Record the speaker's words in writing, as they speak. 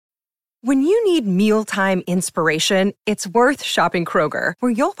When you need mealtime inspiration, it's worth shopping Kroger,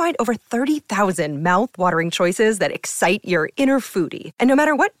 where you'll find over 30,000 mouth-watering choices that excite your inner foodie. And no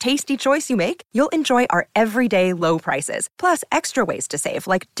matter what tasty choice you make, you'll enjoy our everyday low prices, plus extra ways to save,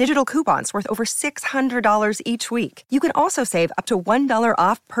 like digital coupons worth over $600 each week. You can also save up to $1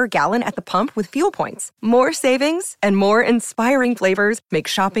 off per gallon at the pump with fuel points. More savings and more inspiring flavors make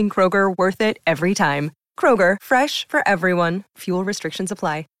shopping Kroger worth it every time. Kroger, fresh for everyone. Fuel restrictions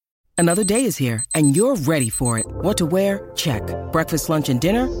apply. Another day is here, and you're ready for it. What to wear? Check. Breakfast, lunch, and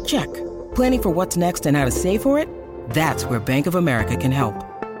dinner? Check. Planning for what's next and how to save for it? That's where Bank of America can help.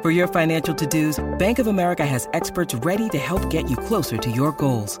 For your financial to-dos, Bank of America has experts ready to help get you closer to your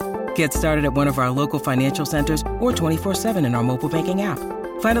goals. Get started at one of our local financial centers or 24/7 in our mobile banking app.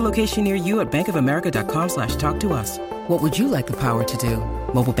 Find a location near you at bankofamerica.com/talktous. What would you like the power to do?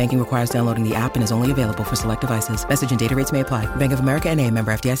 Mobile banking requires downloading the app and is only available for select devices. Message and data rates may apply. Bank of America N.A.,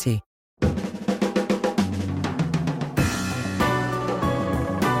 member FDIC.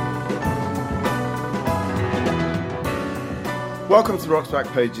 Welcome to the Rock's Back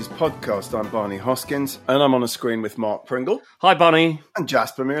Pages podcast. I'm Barney Hoskins, and I'm on a screen with Mark Pringle. Hi, Barney. And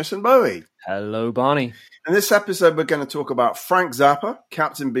Jasper Mearson Bowie. Hello, Barney. In this episode, we're going to talk about Frank Zappa,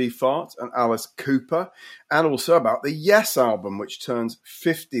 Captain Beefheart, and Alice Cooper, and also about the Yes album, which turns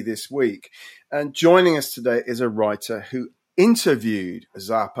 50 this week. And joining us today is a writer who interviewed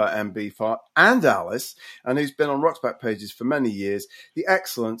Zappa and Beefheart and Alice, and who's been on Rock's Back Pages for many years, the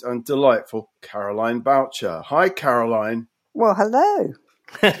excellent and delightful Caroline Boucher. Hi, Caroline. Well, hello.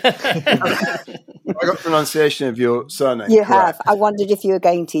 I got pronunciation of your surname. You correct. have. I wondered if you were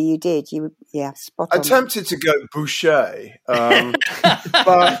going to. You did. Spot on. I attempted to go Boucher,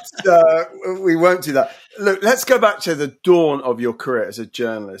 but we won't do that. Look, let's go back to the dawn of your career as a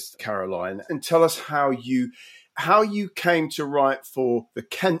journalist, Caroline, and tell us how you came to write for the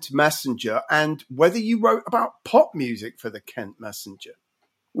Kent Messenger and whether you wrote about pop music for the Kent Messenger.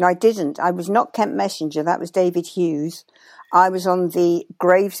 No, I didn't. I was not Kent Messenger. That was David Hughes. I was on the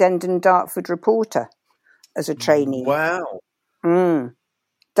Gravesend and Dartford Reporter as a trainee. Wow.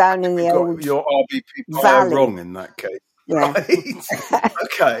 Down in the old your RBP valley. Wrong in that case. Yeah. Right.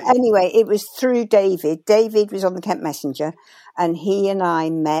 Okay. Anyway, it was through David. David was on the Kent Messenger, and he and I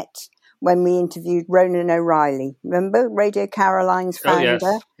met when we interviewed Ronan O'Reilly. Remember Radio Caroline's founder?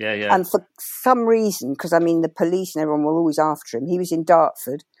 Oh, yes. Yeah. And for some reason, because the police and everyone were always after him, he was in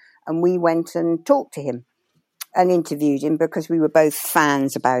Dartford, and we went and talked to him and interviewed him because we were both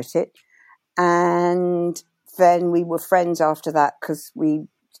fans about it. And then we were friends after that because we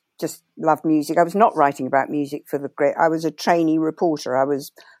just loved music. I was not writing about music I was a trainee reporter. I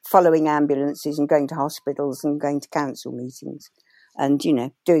was following ambulances and going to hospitals and going to council meetings and,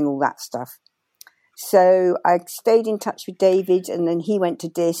 doing all that stuff. So I stayed in touch with David, and then he went to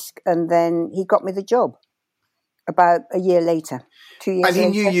Disc, and then he got me the job about a year later, 2 years later.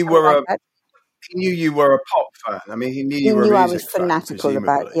 And he knew you were He knew you were a pop fan. I mean, he knew you were a music fan. I was fanatical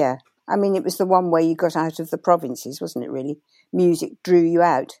about, yeah. I mean, it was the one way you got out of the provinces, wasn't it, really? Music drew you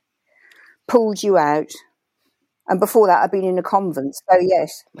out, pulled you out. And before that, I'd been in a convent, so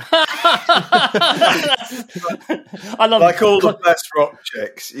yes. I love like all the best rock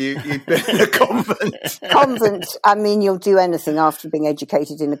chicks, you've been in a convent. Convent, I mean, you'll do anything after being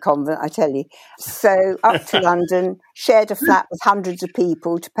educated in a convent, I tell you. So up to London, shared a flat with hundreds of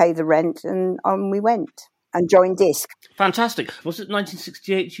people to pay the rent, and on we went and joined Disc. Fantastic. Was it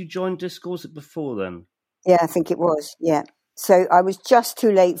 1968 you joined Disc, or was it before then? Yeah, I think it was, yeah. So I was just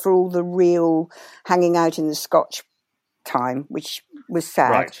too late for all the real hanging out in the Scotch time, which was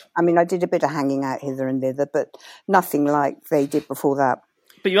sad. Right. I mean, I did a bit of hanging out hither and thither, but nothing like they did before that.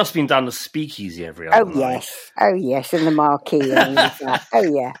 But you must have been down the Speakeasy every other night. Oh, yes, and the Marquee and all of that. Oh,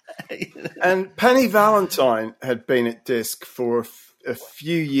 yeah. And Penny Valentine had been at Disc for a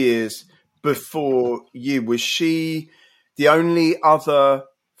few years before you. Was she the only other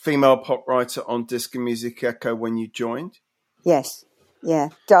female pop writer on Disc and Music Echo when you joined? Yes, yeah.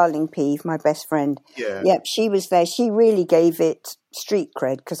 Darling Peeve, my best friend. Yeah. Yep, she was there. She really gave it street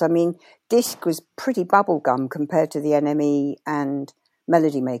cred because, I mean, Disc was pretty bubblegum compared to the NME and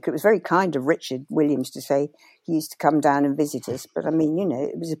Melody Maker. It was very kind of Richard Williams to say he used to come down and visit us. But, I mean,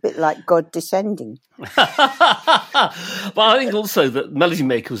 it was a bit like God descending. But I think also that Melody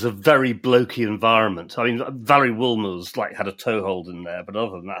Maker was a very blokey environment. I mean, Valerie Woolner was had a toehold in there, but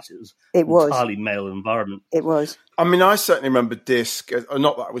other than that, it was an entirely male environment. It was. I mean, I certainly remember Disc,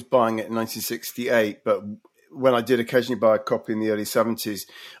 not that I was buying it in 1968, but when I did occasionally buy a copy in the early 70s,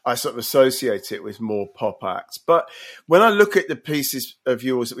 I sort of associate it with more pop acts. But when I look at the pieces of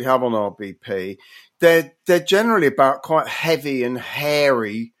yours that we have on RBP, they're generally about quite heavy and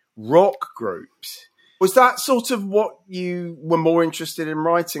hairy rock groups. Was that sort of what you were more interested in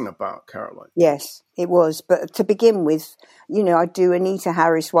writing about, Caroline? Yes, it was. But to begin with, I'd do Anita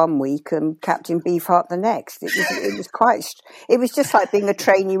Harris one week and Captain Beefheart the next. It was just like being a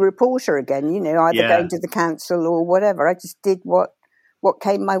trainee reporter again, either going to the council or whatever. I just did what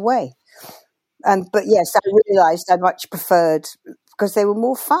came my way. But yes, I realised I much preferred, because they were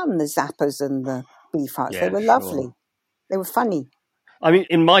more fun, the Zappas and the Beefhearts. They were lovely. Sure. They were funny. I mean,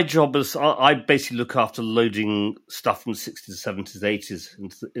 in my job, I basically look after loading stuff from the 60s, 70s,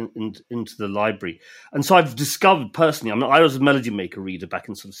 80s into the library. And so I've discovered personally, I was a Melody Maker reader back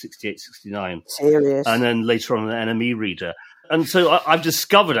in sort of 68, 69. Serious. And then later on an NME reader. And so I've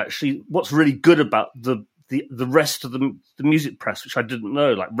discovered actually what's really good about the rest of the music press, which I didn't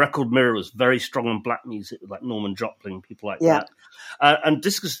know. Like Record Mirror was very strong on black music, like Norman Joplin, people like that. And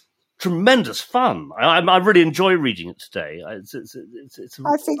Disc is tremendous fun. I really enjoy reading it today. I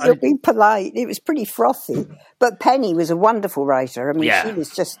think you're being polite. It was pretty frothy. But Penny was a wonderful writer. I mean, she was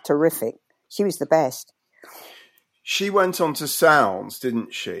just terrific. She was the best. She went on to Sounds,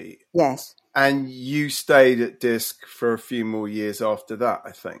 didn't she? Yes. And you stayed at Disc for a few more years after that,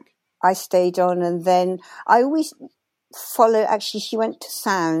 I think. I stayed on, and then I always followed. Actually, she went to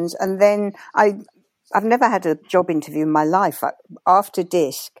Sounds, and then I've never had a job interview in my life. After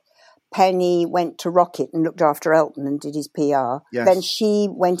Disc, Penny went to Rocket and looked after Elton and did his PR. Yes. Then she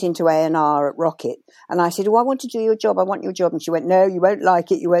went into A&R at Rocket, and I said, I want to do your job. I want your job. And she went, no, you won't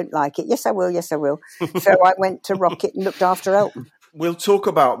like it. You won't like it. Yes, I will. Yes, I will. So I went to Rocket and looked after Elton. We'll talk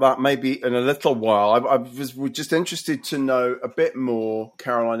about that maybe in a little while. I was just interested to know a bit more,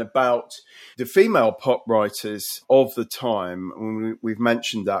 Caroline, about the female pop writers of the time. We've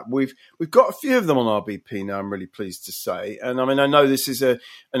mentioned that. We've got a few of them on RBP now, I'm really pleased to say. And I mean, I know this is an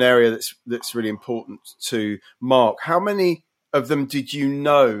area that's really important to Mark. How many of them did you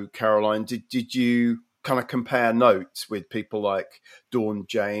know, Caroline? Did you kind of compare notes with people like Dawn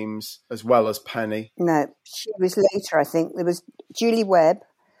James as well as Penny? No, she was later, I think. There was Julie Webb.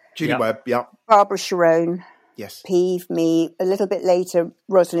 Webb, yeah. Barbara Sharon. Yes. Peeve, me. A little bit later,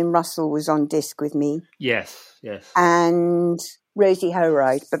 Rosalind Russell was on Disc with me. Yes. And Rosie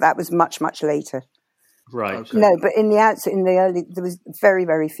Horide, but that was much, much later. Right. Okay. No, but in the early, there was very,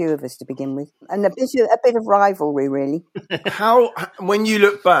 very few of us to begin with, and a bit of rivalry, really. When you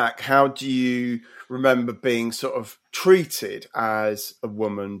look back, how do you remember being sort of treated as a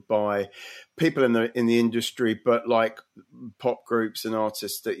woman by people in the industry, but like pop groups and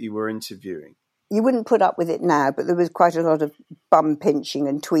artists that you were interviewing? You wouldn't put up with it now, but there was quite a lot of bum pinching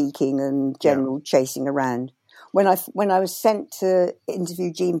and tweaking and general chasing around. When I was sent to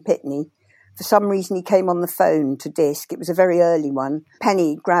interview Gene Pitney, for some reason he came on the phone to Disc. It was a very early one.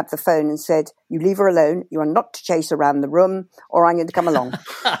 Penny grabbed the phone and said, "You leave her alone. You are not to chase around the room, or I'm going to come along."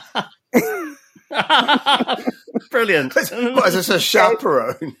 Brilliant. As a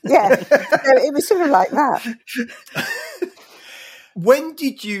chaperone. Yeah, so it was sort of like that. When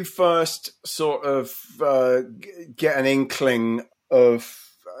did you first sort of get an inkling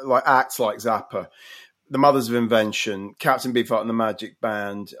of like acts like Zappa, the Mothers of Invention, Captain Beefheart and the Magic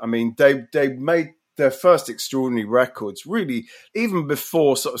Band? I mean, they made their first extraordinary records really even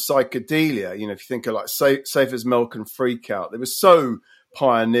before sort of psychedelia. You know, if you think of like Safe as Milk and Freak Out, they were so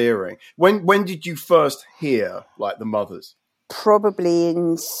pioneering. When did you first hear like the Mothers? Probably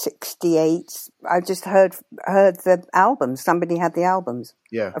in 68. I just heard the albums. Somebody had the albums.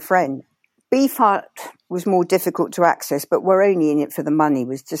 Yeah. A friend. Beefheart was more difficult to access, but We're Only in It for the Money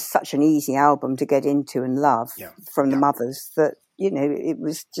was just such an easy album to get into and love from the Mothers that, it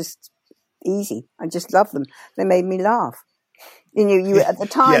was just easy. I just loved them. They made me laugh. You were at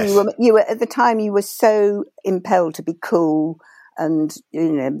the time you were so impelled to be cool and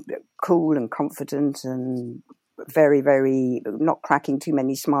cool and confident and very, very not cracking too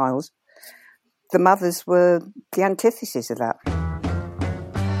many smiles. The Mothers were the antithesis of that.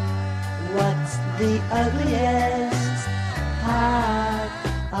 What's the ugliest part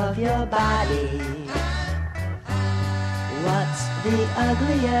of your body? What's the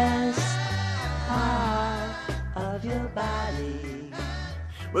ugliest part of your body?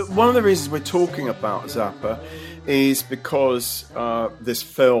 Well, one of the reasons we're talking about Zappa is because this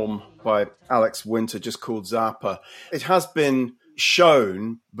film by Alex Winter, just called Zappa, it has been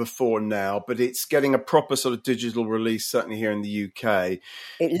shown before now, but it's getting a proper sort of digital release, certainly here in the UK.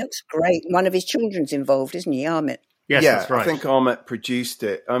 It looks great. One of his children's involved, isn't he, Ahmet? Yes, yeah, that's right. I think Ahmet produced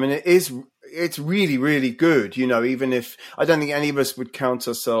it. I mean, it's really, really good, even if I don't think any of us would count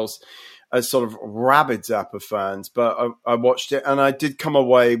ourselves as sort of rabid Zappa fans, but I watched it and I did come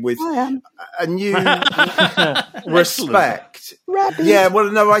away with a new respect. Rabid. Yeah,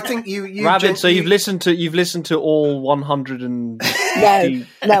 well, no, I think you Rabid. So you've listened to all 150.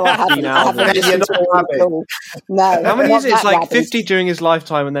 No, I haven't. I haven't listened to all at all. No. How many is it? It's like rabid. 50 during his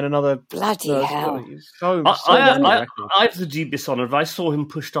lifetime, and then another. Bloody hell! So I have the dubious honour of I saw him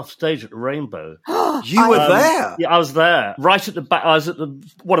pushed off stage at the Rainbow. You were there. Yeah, I was there, right at the back. I was at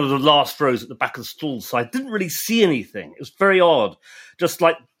one of the last rows at the back of the stall, so I didn't really see anything. It was very odd, just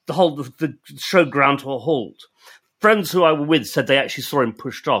like the show ground to a halt. Friends who I were with said they actually saw him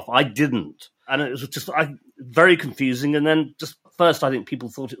pushed off. I didn't, and it was just very confusing. And then just first, I think people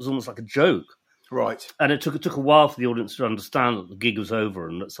thought it was almost like a joke. Right. And it took a while for the audience to understand that the gig was over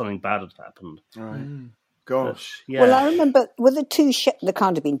and that something bad had happened. Right. Gosh. Yeah. Well, I remember, were there there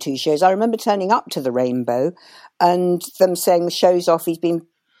can't have been two shows. I remember turning up to the Rainbow and them saying the show's off, he's been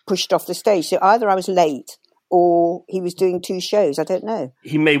pushed off the stage. So either I was late or he was doing two shows. I don't know.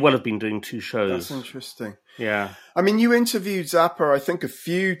 He may well have been doing two shows. That's interesting. Yeah. I mean, you interviewed Zappa, I think, a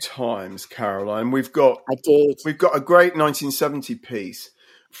few times, Caroline. We've got I did. a great 1970 piece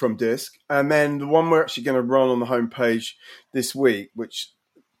from Disc, and then the one we're actually going to run on the homepage this week, which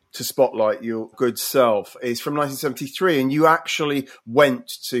to spotlight your good self, is from 1973, and you actually went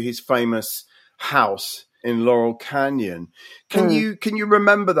to his famous house in Laurel Canyon. Can you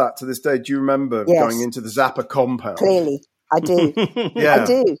remember that to this day? Do you remember going into the Zappa compound? Clearly, I do. Yeah. I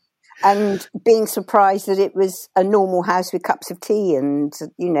do. And being surprised that it was a normal house with cups of tea and,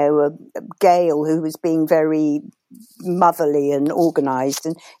 a Gail who was being very motherly and organised.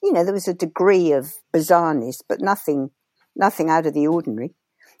 And, there was a degree of bizarreness, but nothing out of the ordinary.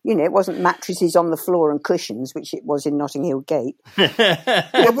 It wasn't mattresses on the floor and cushions, which it was in Notting Hill Gate.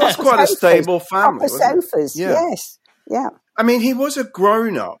 It was quite a stable family. Proper sofas, yes. Yeah. I mean, he was a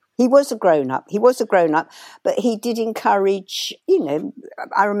grown-up. He was a grown-up, but he did encourage,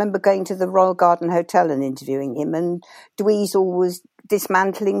 I remember going to the Royal Garden Hotel and interviewing him, and Dweezil was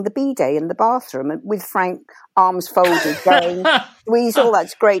dismantling the bidet in the bathroom and with Frank, arms folded, going, Dweezil,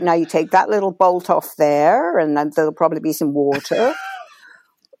 that's great, now you take that little bolt off there, and then there'll probably be some water.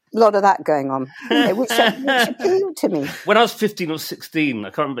 A lot of that going on, which appealed to me. When I was 15 or 16, I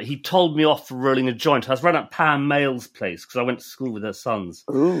can't remember, he told me off for rolling a joint. I was round at Pam Mayle's place because I went to school with her sons.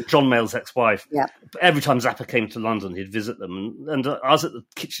 Ooh. John Mayle's ex-wife. Yeah. Every time Zappa came to London, he'd visit them. And I was at the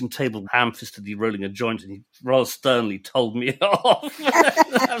kitchen table, ham-fistedly rolling a joint, and he rather sternly told me off.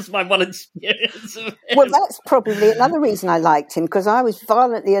 That was my one experience of him. Well, that's probably another reason I liked him, because I was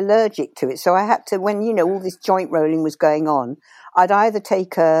violently allergic to it. So I had to, when, all this joint rolling was going on, I'd either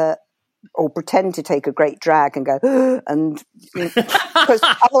take or pretend to take a great drag and go, and because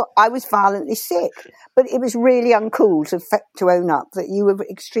I was violently sick. But it was really uncool to own up that you were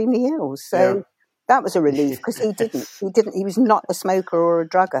extremely ill. So that was a relief, because he didn't. He was not a smoker or a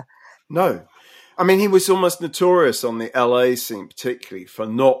drugger. No. I mean, he was almost notorious on the LA scene, particularly for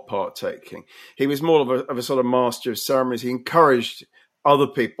not partaking. He was more of a sort of master of ceremonies. He encouraged other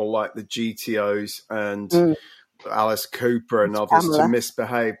people like the GTOs and Alice Cooper and others to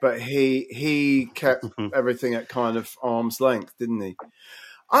misbehave, but he kept everything at kind of arm's length, didn't he?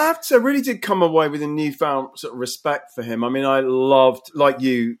 I have to say, I really did come away with a newfound sort of respect for him. I mean, I love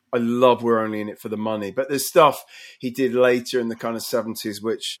We're Only in It for the Money, but there's stuff he did later in the kind of 70s,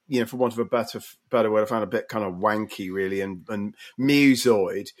 which, for want of a better word, I found a bit kind of wanky, really, and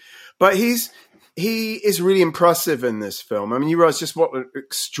musoid. But he is really impressive in this film. I mean, you realise just what an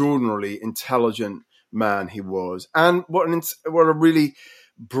extraordinarily intelligent man he was, and what a really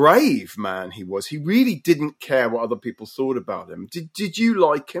brave man he was. He really didn't care what other people thought about him. Did you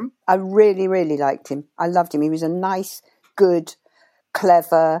like him? I really, really liked him. I loved him. He was a nice, good,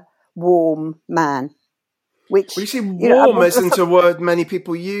 clever, warm man. Which, well, you see, warm isn't a word many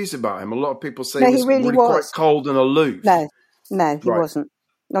people use about him. A lot of people say he was really quite cold and aloof. No, he wasn't.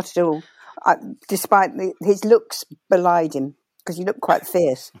 Not at all. Despite his looks belied him, because he looked quite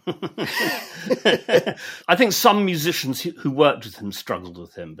fierce. I think some musicians who worked with him struggled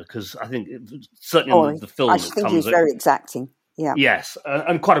with him, because I think certainly in the film, I think he was very exacting. Yeah. Yes,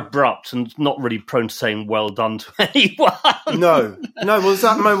 and quite abrupt and not really prone to saying well done to anyone. No. Well, there's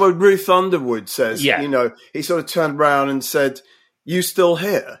that moment where Ruth Underwood says, he sort of turned around and said, "You still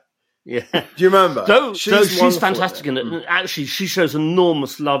here?" Yeah. Do you remember? She's fantastic in it. And actually, she shows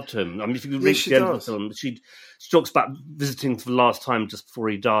enormous love to him. I mean, if you read the end of the film, she talks about visiting for the last time just before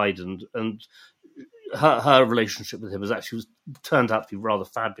he died, and her relationship with him turned out to be rather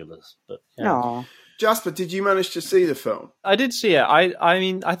fabulous. But Jasper, did you manage to see the film? I did see it. I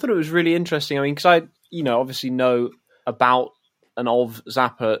mean, I thought it was really interesting. I mean, because I, obviously know about and of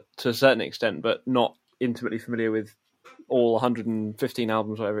Zappa to a certain extent, but not intimately familiar with all 115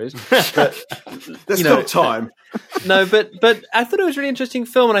 albums, whatever it is. But, There's no time. No, but I thought it was a really interesting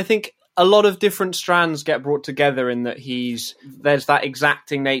film, and I think a lot of different strands get brought together in that there's that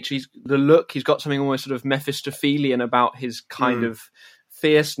exacting nature. The look, he's got something almost sort of Mephistophelian about his kind of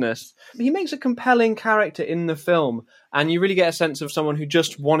fierceness. He makes a compelling character in the film, and you really get a sense of someone who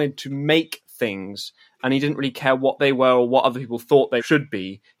just wanted to make things, and he didn't really care what they were or what other people thought they should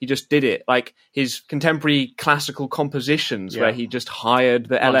be. He just did it. Like his contemporary classical compositions, where he just hired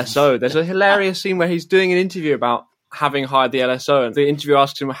the LSO. There's a hilarious scene where he's doing an interview about having hired the LSO, and the interviewer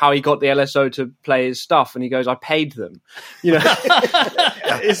asks him how he got the LSO to play his stuff, and he goes, "I paid them." You know,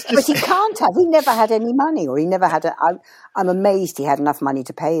 it's just... But he can't have. He never had any money, or he never had. I'm amazed he had enough money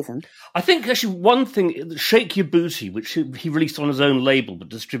to pay them. I think actually one thing, Shake Your Booty, which he released on his own label but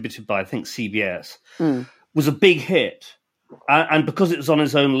distributed by I think CBS, was a big hit. And because it was on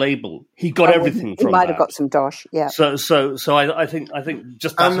his own label, he got everything from He might that. have got some dosh, yeah. So I think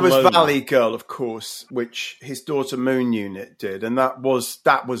just that And there was alone... Valley Girl, of course, which his daughter Moon Unit did, and that was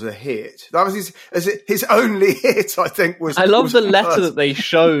a hit. That was his only hit, I think. I love the letter that they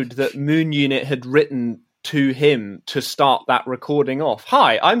showed that Moon Unit had written to him to start that recording off.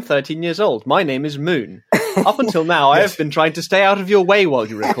 "Hi, I'm 13 years old. My name is Moon. Up until now, I have been trying to stay out of your way while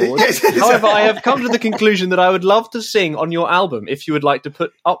you record. However, I have come to the conclusion that I would love to sing on your album if you would like to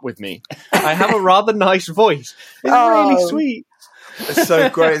put up with me. I have a rather nice voice." It's really sweet. It's so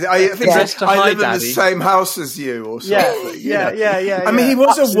great. I think I live in the Daddy. same house as you, or something. Yeah. I mean, he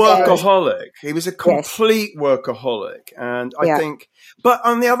was a Upstairs. workaholic. He was a complete workaholic. And I think, but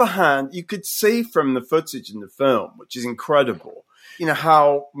on the other hand, you could see from the footage in the film, which is incredible, you know,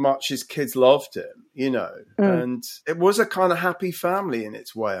 how much his kids loved him, you know, and it was a kind of happy family in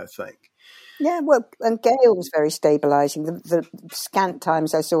its way, I think. Yeah, well, and Gail was very stabilising. The scant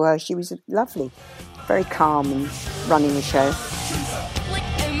times I saw her, she was lovely, very calm and running the show. Like,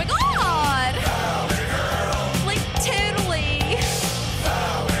 oh my god! Like, totally!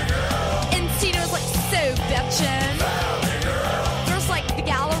 And Tino's like so bitchin'. There's like the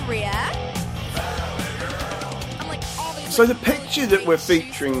Galleria. I'm like, all these. So the picture that we're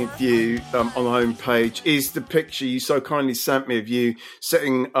featuring of you on the homepage is the picture you so kindly sent me of you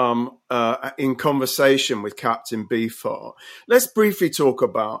sitting in conversation with Captain Beefheart. Let's briefly talk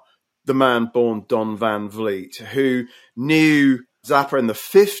about the man born Don Van Vliet, who knew Zappa in the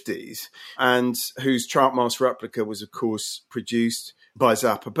 50s and whose Troutmouse replica was, of course, produced by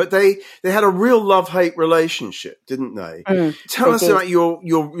Zappa. But they had a real love-hate relationship, didn't they? Tell us about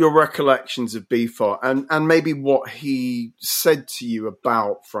your recollections of Beefheart and maybe what he said to you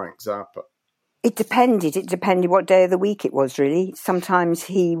about Frank Zappa. It depended what day of the week it was, really. Sometimes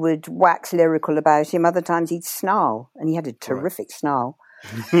he would wax lyrical about him, other times he'd snarl, and he had a terrific snarl.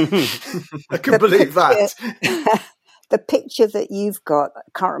 I can believe that. The picture that you've got, I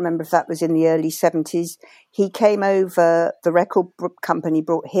can't remember if that was in the early 70s. He came over, the record company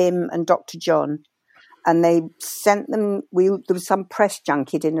brought him and Dr. John, and they sent them, there was some press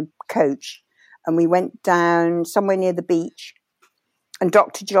junket in a coach, and we went down somewhere near the beach, and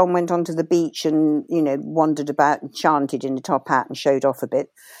Dr. John went onto the beach and, you know, wandered about and chanted in a top hat and showed off a bit,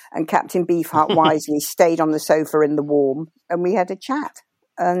 and Captain Beefheart wisely stayed on the sofa in the warm, and we had a chat.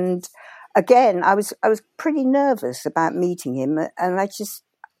 And again, I was pretty nervous about meeting him, and I just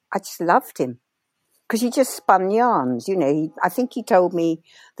loved him because he just spun yarns. You know, I think he told me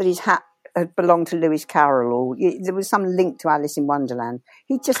that his hat had belonged to Lewis Carroll, or there was some link to Alice in Wonderland.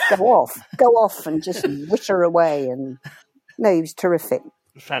 He'd just go off and just witter away. And no, he was terrific,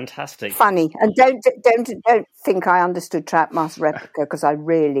 fantastic, funny. And don't think I understood Troutmouse replica, because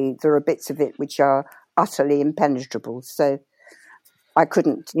there are bits of it which are utterly impenetrable. So I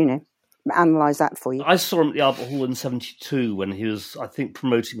couldn't, you know, analyse that for you. I saw him at the Albert Hall in '72 when he was, I think,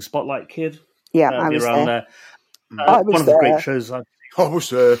 promoting Spotlight Kid. Yeah, I was around there. One of the great shows I've I was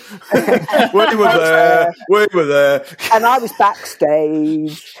there. We were there. We were there. And I was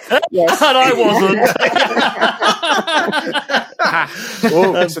backstage. Yes. And I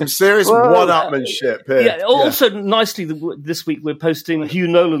wasn't. Some serious one-upmanship here. Yeah. Also, nicely, this week we're posting Hugh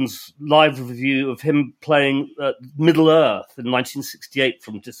Nolan's live review of him playing Middle Earth in 1968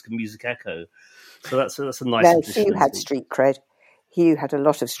 from Disco Music Echo. So that's a nice addition. Hugh had street cred. Hugh had a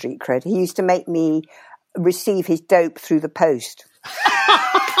lot of street cred. He used to make me receive his dope through the post.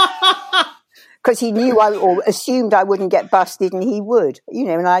 Because he knew or assumed I wouldn't get busted, and he would, you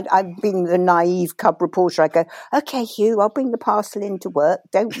know. And I'd been the naive cub reporter. I'd go, "Okay, Hugh, I'll bring the parcel into work.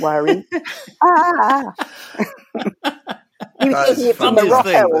 Don't worry." He was getting it from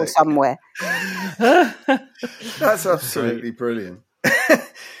Morocco or somewhere. That's absolutely brilliant.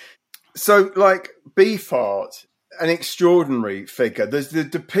 So, like, Beefheart, an extraordinary figure. There's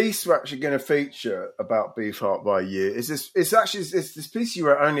the piece we're actually going to feature about Beefheart by you. It's this piece you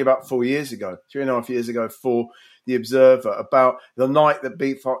wrote only about 4 years ago, 3.5 years ago, for The Observer, about the night that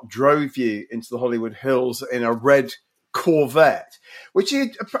Beefheart drove you into the Hollywood Hills in a red Corvette, which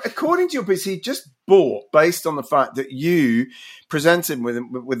he, according to your piece, he just bought based on the fact that you presented him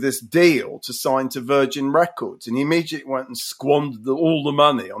with this deal to sign to Virgin Records, and he immediately went and squandered all the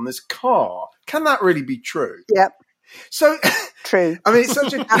money on this car. Can that really be true? Yep. So True. I mean, it's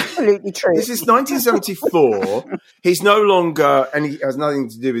such a Absolutely true. This is 1974. He's no longer, and he has nothing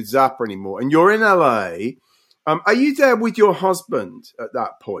to do with Zappa anymore. And you're in LA. Are you there with your husband at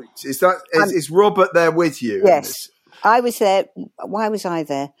that point? Is Robert there with you? Yes. I was there. Why was I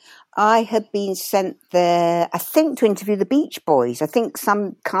there? I had been sent there, I think, to interview the Beach Boys. I think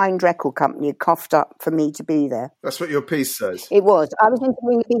some kind record company had coughed up for me to be there. That's what your piece says. It was. I was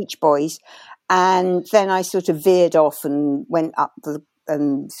interviewing the Beach Boys, and then I sort of veered off and went up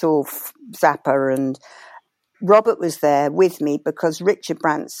and saw Zappa, and Robert was there with me because Richard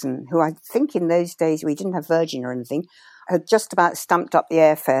Branson, who I think in those days we didn't have Virgin or anything, had just about stumped up the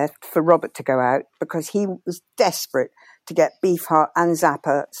airfare for Robert to go out because he was desperate to get Beefheart and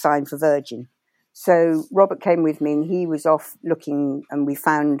Zappa signed for Virgin. So Robert came with me and he was off looking, and we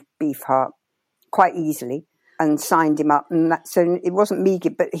found Beefheart quite easily and signed him up. And so it wasn't me,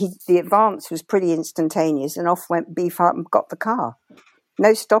 but the advance was pretty instantaneous, and off went Beefheart and got the car.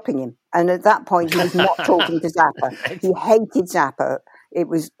 No stopping him. And at that point, he was not talking to Zappa. He hated Zappa. It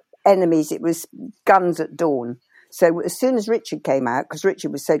was enemies. It was guns at dawn. So as soon as Richard came out, because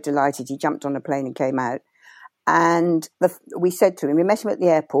Richard was so delighted, he jumped on a plane and came out. And we said to him, we met him at the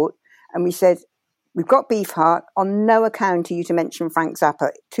airport, and we said, we've got Beefheart. On no account are you to mention Frank Zappa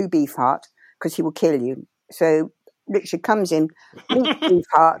to Beefheart, because he will kill you. So Richard comes in, meets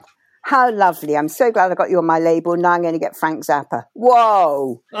Beefheart. How lovely. I'm so glad I got you on my label. Now I'm going to get Frank Zappa.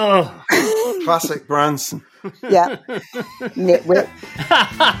 Whoa. Oh. Classic Branson. Yeah. Nitwit.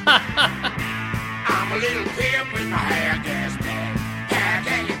 I'm a little pimp with my hair gas black, hair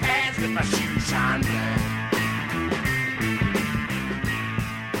candy pants with my shoes shine black.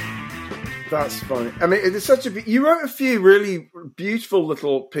 That's funny. I mean, it's such a. You wrote a few really beautiful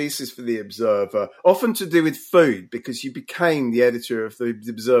little pieces for The Observer, often to do with food, because you became the editor of The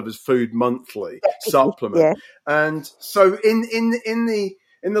Observer's Food Monthly supplement. Yeah. And so, in the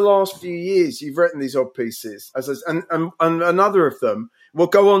last few years, you've written these odd pieces, and another of them. We'll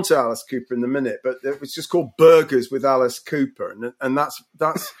go on to Alice Cooper in a minute, but it was just called Burgers with Alice Cooper, and that's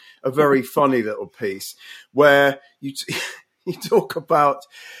a very funny little piece where you talk about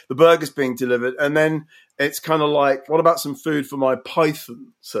the burgers being delivered, and then it's kind of like, what about some food for my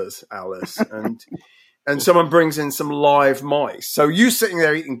python, says Alice, and someone brings in some live mice. So you sitting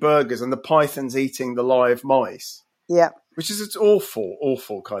there eating burgers, and the python's eating the live mice. Yeah. Which is it's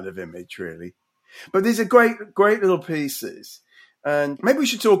awful kind of image, really. But these are great little pieces. And maybe we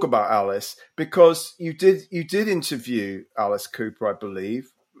should talk about Alice, because you did interview Alice Cooper, I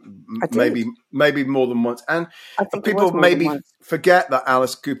believe. I did. Maybe more than once. And people maybe forget that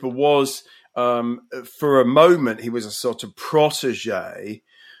Alice Cooper was, for a moment, he was a sort of protege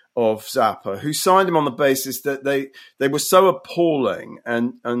of Zappa, who signed him on the basis that they were so appalling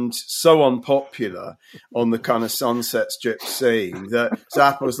and so unpopular on the kind of Sunset Strip scene that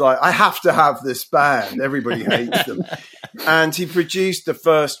Zappa was like, I have to have this band. Everybody hates them. And he produced the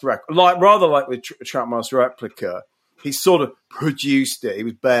first record, rather like with Trackmaster Replica. He sort of produced it. He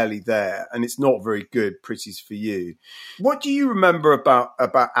was barely there, and it's not very good. Pretty's for You. What do you remember about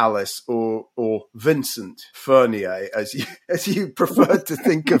Alice or Vincent Fernier, as you preferred to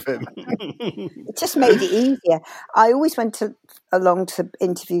think of him? It just made it easier. I always went along to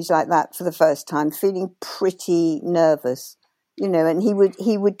interviews like that for the first time, feeling pretty nervous. And he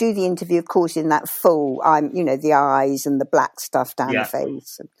would do the interview, of course, in that full, the eyes and the black stuff down the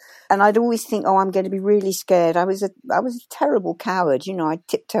face. And I'd always think, I'm going to be really scared. I was a terrible coward. I'd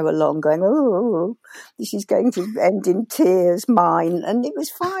tiptoe along going, oh, this is going to end in tears, mine. And it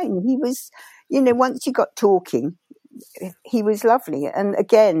was fine. He was, once you got talking, he was lovely. And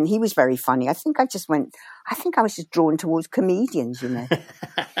again, he was very funny. I think I was just drawn towards comedians,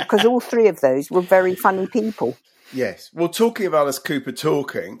 because all three of those were very funny people. Yes. Well, talking of Alice Cooper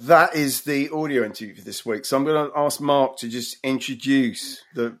talking, that is the audio interview for this week. So I'm going to ask Mark to just introduce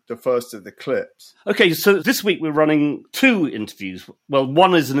the first of the clips. Okay, so this week we're running 2 interviews. Well,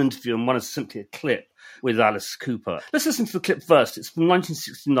 one is an interview and one is simply a clip with Alice Cooper. Let's listen to the clip first. It's from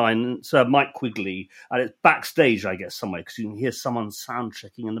 1969, and it's Mike Quigley, and it's backstage, I guess, somewhere, because you can hear someone sound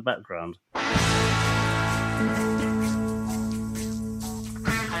checking in the background.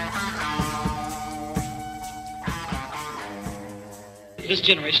 This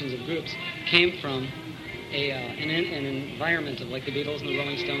generations of groups came from an environment of like the Beatles and the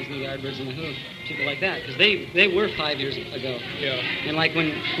Rolling Stones and the Yardbirds and the Who, people like that, because they were 5 years ago. Yeah. And like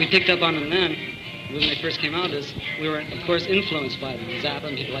when we picked up on them then, when they first came out, we were of course influenced by them, Zappa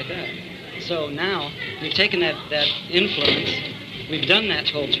and people like that. So now we've taken that influence, we've done that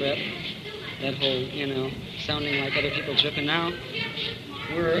whole trip, that whole sounding like other people trip, and now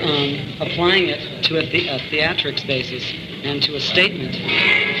we're applying it to a theatrics basis and to a statement.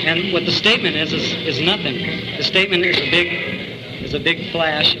 And what the statement is nothing. The statement is a big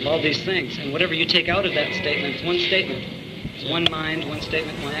flash of all these things. And whatever you take out of that statement, it's one statement. It's one mind, one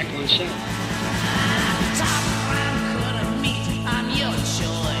statement, one act, one show.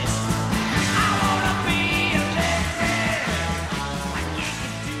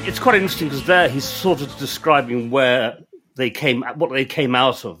 It's quite interesting because there he's sort of describing what they came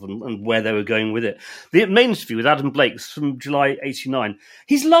out of and where they were going with it. The main interview with Adam Blake's from July 89.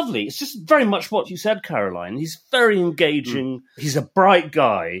 He's lovely. It's just very much what you said, Caroline. He's very engaging. He's a bright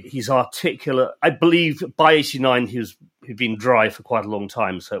guy. He's articulate. I believe by 89 he'd been dry for quite a long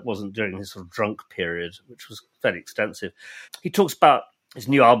time, so it wasn't during his sort of drunk period, which was fairly extensive. He talks about his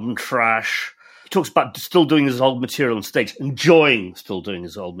new album, Trash. He talks about still doing his old material on stage, enjoying still doing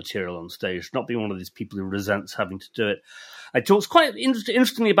his old material on stage, not being one of these people who resents having to do it. He talks quite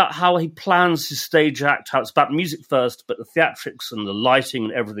interestingly about how he plans his stage act, how it's about music first, but the theatrics and the lighting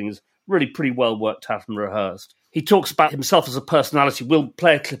and everything is really pretty well worked out and rehearsed. He talks about himself as a personality. We'll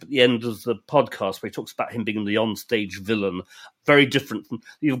play a clip at the end of the podcast where he talks about him being the onstage villain. Very different from,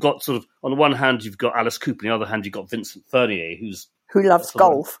 you've got sort of, on the one hand, you've got Alice Cooper, on the other hand, you've got Vincent Furnier, who loves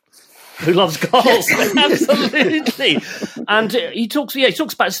golf. Who loves golf, absolutely. And he talks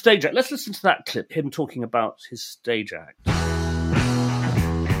about his stage act. Let's listen to that clip, him talking about his stage act.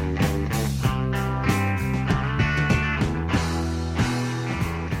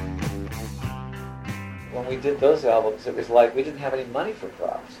 When we did those albums, it was like we didn't have any money for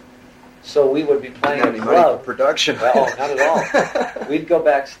props. So we would be playing a club. Production. Well, not at all. We'd go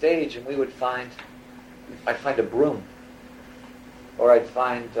backstage and I'd find a broom. Or I'd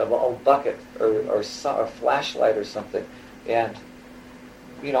find an old bucket or a flashlight or something. And,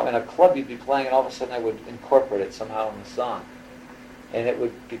 in a club you'd be playing and all of a sudden I would incorporate it somehow in the song. And it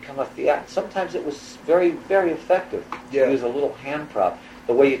would become a theater. Sometimes it was very, very effective to use a little hand prop.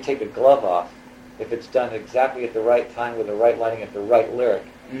 The way you take a glove off, if it's done exactly at the right time with the right lighting at the right lyric,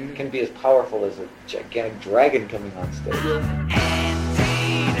 it can be as powerful as a gigantic dragon coming on stage.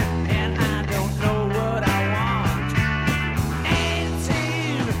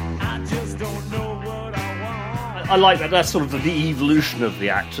 I like that. That's sort of the evolution of the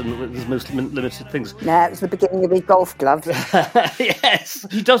act, and there's most limited things. No, it was the beginning of his golf gloves. Yes.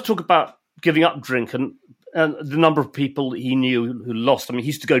 He does talk about giving up drink and the number of people he knew who lost. I mean, he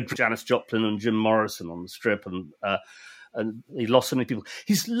used to go to Janis Joplin and Jim Morrison on the Strip, and he lost so many people.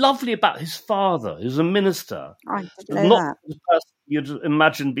 He's lovely about his father, who's a minister. I didn't know that. The person you'd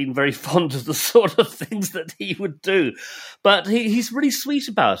imagine being very fond of the sort of things that he would do. But he's really sweet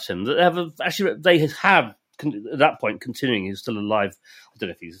about him. They have, at that point, continuing, he's still alive. I don't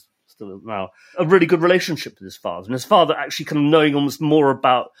know if he's still now, a really good relationship with his father. And his father actually kind of knowing almost more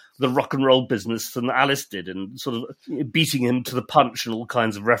about the rock and roll business than Alice did, and sort of beating him to the punch and all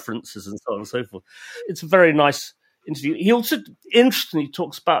kinds of references and so on and so forth. It's a very nice interview. He also, interestingly,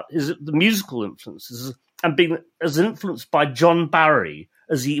 talks about the musical influences and being as influenced by John Barry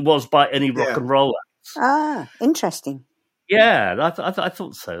as he was by any rock and roll acts. Ah, interesting. Yeah, I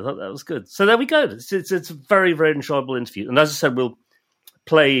thought so. I thought that was good. So there we go. It's a very, very enjoyable interview. And as I said, we'll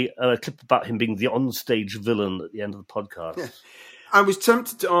play a clip about him being the onstage villain at the end of the podcast. Yeah. I was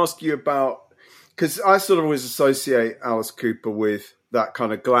tempted to ask you about, because I sort of always associate Alice Cooper with that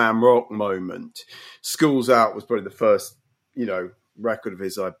kind of glam rock moment. Schools Out was probably the first, record of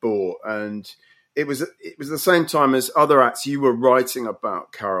his I bought. And it was the same time as other acts you were writing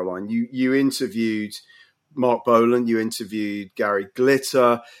about, Caroline. You interviewed Mark Bolan, you interviewed Gary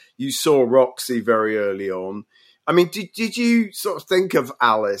Glitter, you saw Roxy very early on. I mean, did you sort of think of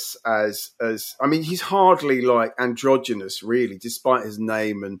Alice as I mean, he's hardly like androgynous, really, despite his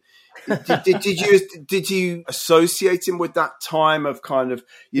name. And did you associate him with that time of kind of,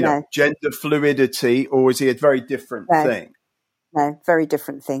 you know, gender fluidity, or was he a very different thing? No, very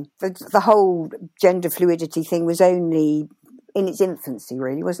different thing. The whole gender fluidity thing was only in its infancy,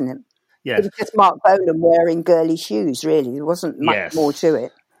 really, wasn't it? Yes. It was just Mark Bolan wearing girly shoes, really. There wasn't much more to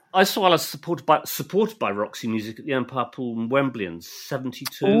it. I saw Alice supported by Roxy Music at the Empire Pool in Wembley in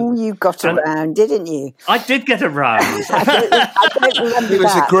 72. Oh, you got around, didn't you? I did get around. I don't remember He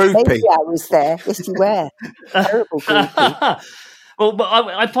was that. a groupie. Maybe I was there. Yes, you were. Terrible groupie. Well, but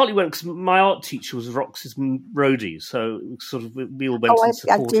I partly went because my art teacher was Roxy's roadie, so sort of we all went in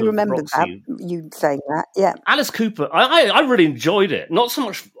support I do remember of Roxy. that, you saying that, yeah. Alice Cooper, I really enjoyed it. Not so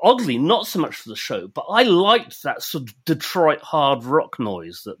much for the show, but I liked that sort of Detroit hard rock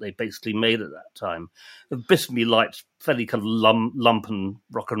noise that they basically made at that time. It basically liked fairly kind of lumpen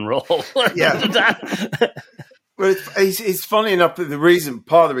rock and roll. Yeah. Well, it's funny enough that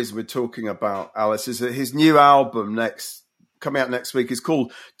part of the reason we're talking about Alice is that his new album coming out next week is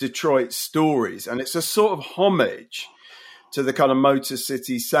called Detroit Stories, and it's a sort of homage to the kind of Motor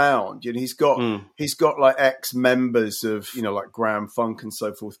City sound. You know, he's got like ex-members of, you know, like Grand Funk and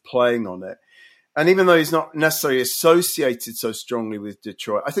so forth playing on it. And even though he's not necessarily associated so strongly with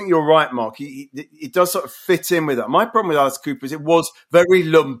Detroit, I think you're right, Mark. It does sort of fit in with that. My problem with Alice Cooper is it was very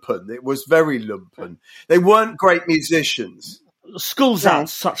lumpen. They weren't great musicians. School's Out,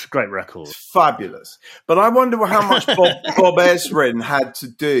 such a great record. It's fabulous. But I wonder how much Bob Ezrin had to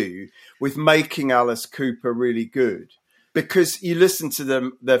do with making Alice Cooper really good. Because you listen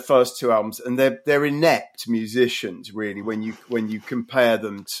to their first two albums, and they're inept musicians, really, when you compare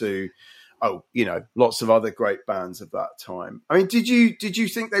them to, lots of other great bands of that time. I mean, did you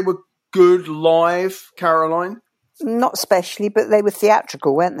think they were good live, Caroline? Not especially, but they were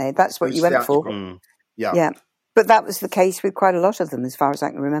theatrical, weren't they? That's what you went for. Yeah. But that was the case with quite a lot of them, as far as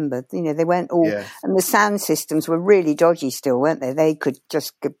I can remember. You know, they weren't all... Yes. And the sound systems were really dodgy still, weren't they? They could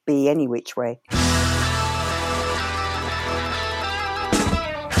just be any which way.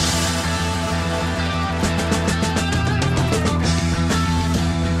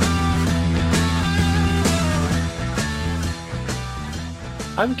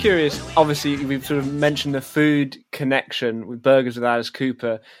 I'm curious, obviously we've sort of mentioned the food connection with Burgers with Alice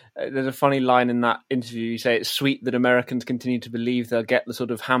Cooper. There's a funny line in that interview. You say it's sweet that Americans continue to believe they'll get the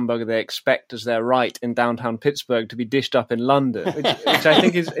sort of hamburger they expect as their right in downtown Pittsburgh to be dished up in London, which I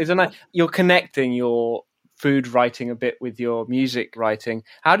think is a nice... You're connecting your food writing a bit with your music writing.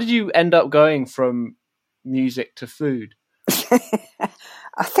 How did you end up going from music to food?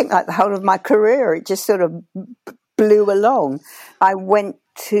 I think like the whole of my career, it just sort of blew along. I went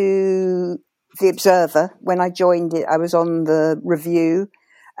to the Observer when I joined it. I was on the review,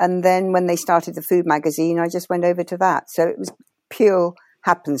 and then when they started the food magazine, I just went over to that. So it was pure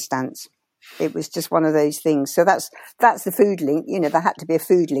happenstance. It was just one of those things. So that's the food link. You know, there had to be a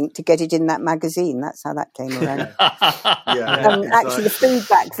food link to get it in that magazine. That's how that came around. Actually, the food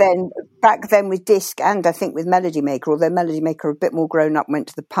back then with Disc and I think with Melody Maker, although Melody Maker a bit more grown up, went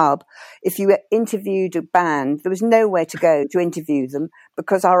to the pub. If you interviewed a band, there was nowhere to go to interview them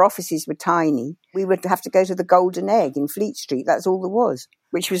because our offices were tiny. We would have to go to the Golden Egg in Fleet Street. That's all there was,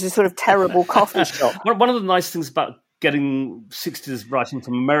 which was a sort of terrible coffee shop. One of the nice things about getting 60s writing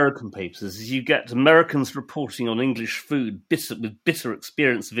from American papers is you get Americans reporting on English food with bitter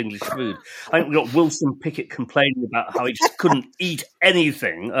experience of English food. I think we got Wilson Pickett complaining about how he just couldn't eat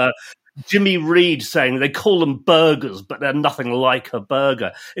anything. Jimmy Reed saying they call them burgers, but they're nothing like a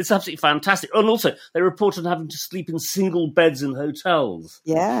burger. It's absolutely fantastic. And also, they report on having to sleep in single beds in hotels.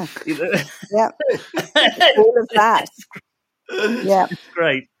 Yeah. You know? Yeah. All of that. Yeah. It's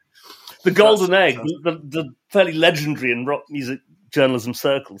great. The Golden Egg, the fairly legendary in rock music journalism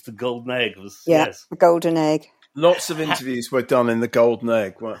circles, the Golden Egg was... Yeah, yes. the Golden Egg. Lots of interviews were done in the Golden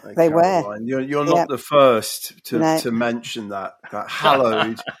Egg, weren't they? They Caroline? were. You're not the first to mention that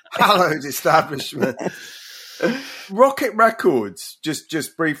hallowed establishment. Rocket Records,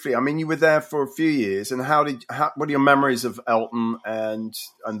 just briefly. I mean, you were there for a few years, and what are your memories of Elton and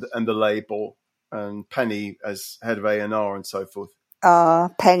the label and Penny as head of A&R and so forth?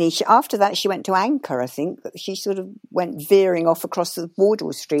 Penny. After that, she went to Anchor, I think. She sort of went veering off across the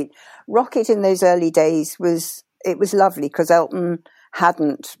Wardour Street. Rocket in those early days was lovely because Elton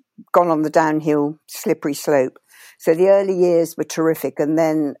hadn't gone on the downhill slippery slope. So the early years were terrific. And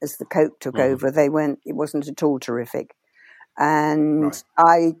then as the Coke took over, it wasn't at all terrific. And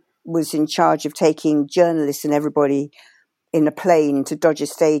I was in charge of taking journalists and everybody in a plane to Dodger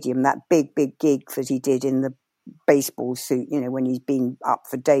Stadium, that big, big gig that he did in the baseball suit, when he's been up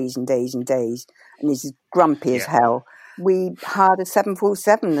for days and days and days, and he's as grumpy as hell. We hired a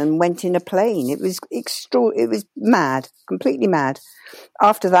 747 and went in a plane. It was It was mad, completely mad.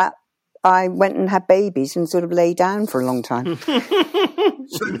 After that, I went and had babies and sort of lay down for a long time.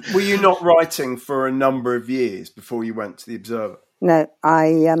 So were you not writing for a number of years before you went to the Observer? No,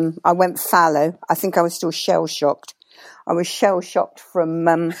 I went fallow. I think I was still shell-shocked. I was shell-shocked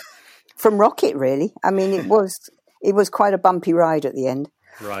from Rocket, really. I mean, it was quite a bumpy ride at the end.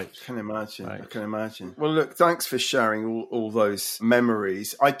 Right. I can imagine. Right. I can imagine. Well, look, thanks for sharing all those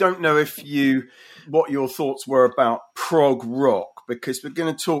memories. I don't know what your thoughts were about prog rock, because we're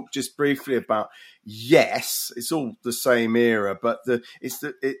going to talk just briefly about Yes. It's all the same era, but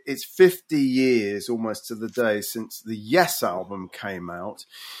it's 50 years almost to the day since the Yes album came out.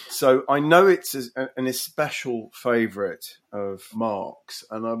 So I know it's an especial favourite of Mark's,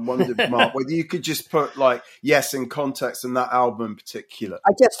 and I wondered, Mark, whether you could just put Yes in context and that album in particular.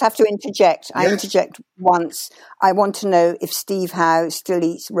 I just have to interject. I interject once. I want to know if Steve Howe still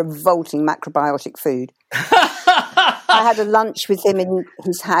eats revolting macrobiotic food. I had a lunch with him in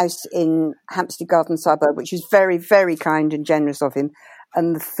his house in Hampstead Garden Suburb, which was very, very kind and generous of him.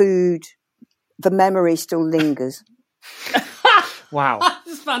 And the memory still lingers. Wow.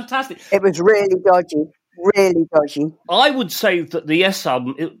 This is fantastic. It was really dodgy. Really dodgy. I would say that the Yes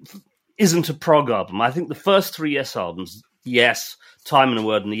album isn't a prog album. I think the first three Yes albums, Yes, Time and a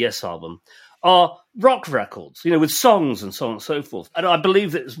Word, and the Yes album, are rock records, with songs and so on and so forth. And I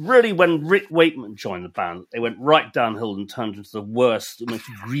believe that it's really when Rick Wakeman joined the band, they went right downhill and turned into the worst, the most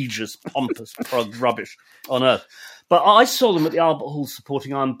egregious, pompous prog rubbish on earth. But I saw them at the Albert Hall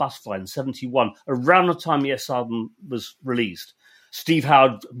supporting Iron Butterfly in 1971, around the time the Yes album was released. Steve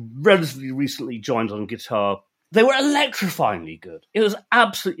Howe relatively recently joined on guitar. They were electrifyingly good. It was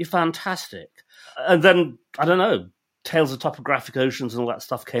absolutely fantastic. And then, I don't know, Tales of Topographic Oceans and all that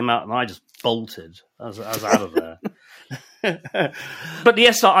stuff came out, and I just bolted. I was out of there. But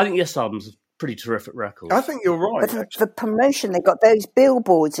I think the Yes album's a pretty terrific record. I think you're right. But the promotion, they got those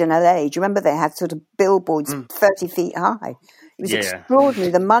billboards in LA. Do you remember they had sort of billboards 30 feet high? It was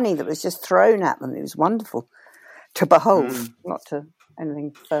extraordinary, the money that was just thrown at them. It was wonderful to behold, not to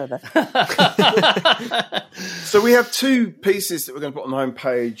anything further. So we have two pieces that we're going to put on the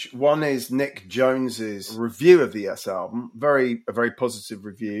homepage. One is Nick Jones's review of the Yes album, a very positive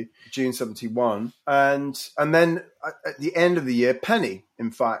review, June 1971, and then at the end of the year, Penny,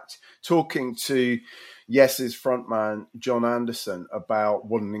 in fact, talking to Yes's frontman John Anderson about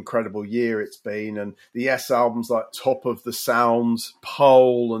what an incredible year it's been, and the Yes album's like top of the sounds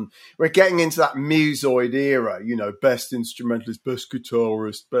poll, and we're getting into that musoid era, best instrumentalist, best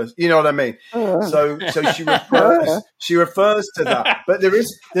guitarist, best, you know what I mean? So she refers to that, but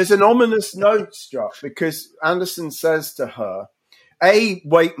there's an ominous note struck, because Anderson says to her,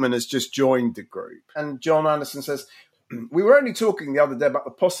 Wakeman has just joined the group, and John Anderson says, we were only talking the other day about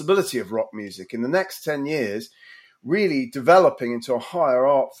the possibility of rock music in the next 10 years really developing into a higher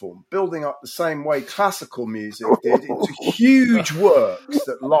art form, building up the same way classical music did into huge works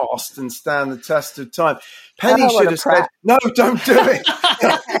that last and stand the test of time. Penny should have said, no, don't do it.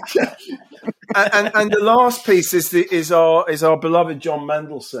 and the last piece is our beloved John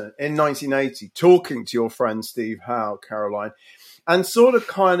Mendelsohn in 1980 talking to your friend Steve Howe, Caroline, and sort of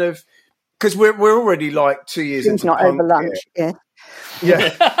kind of, because we're already 2 years into not punk over lunch,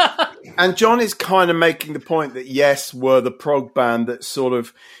 yeah. And John is kind of making the point that Yes were the prog band that sort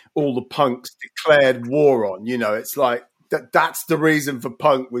of all the punks declared war on. It's like that's the reason for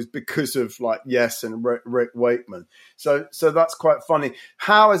punk, was because of Yes and Rick Wakeman. So that's quite funny.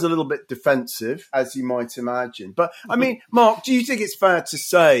 Howe is a little bit defensive, as you might imagine. But I mean, Mark, do you think it's fair to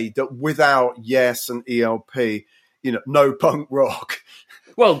say that without Yes and ELP, no punk rock?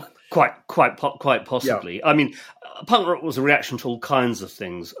 Well, quite possibly. Yeah. I mean, punk rock was a reaction to all kinds of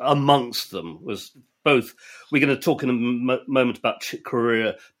things. Amongst them was both. We're going to talk in a moment about Chick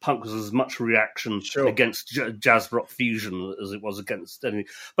Corea. Punk was as much a reaction against jazz rock fusion as it was against anything.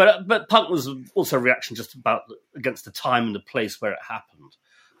 But punk was also a reaction just against the time and the place where it happened.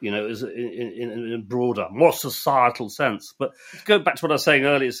 Is in a broader, more societal sense. But to go back to what I was saying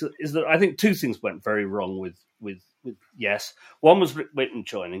earlier, is that I think two things went very wrong with Yes. One was Rick Wakeman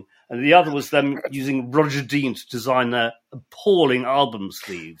joining, and the other was them using Roger Dean to design their appalling album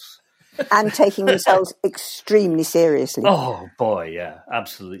sleeves. And taking themselves extremely seriously. Oh, boy, yeah,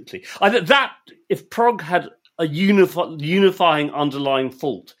 absolutely. I think that, if prog had a unifying underlying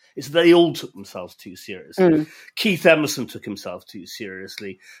fault, it's that they all took themselves too seriously. Keith Emerson took himself too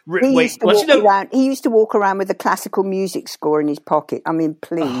seriously. He used to walk around with a classical music score in his pocket. I mean,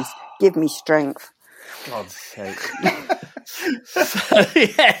 please, give me strength. God's sake. So,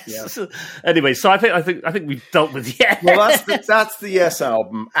 yes. Yeah. Anyway, so I think we've dealt with Yes. Well, that's the Yes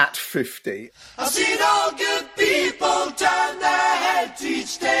album at 50. I've seen all good people turn their heads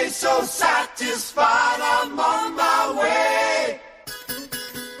each day, so satisfied I'm on my way.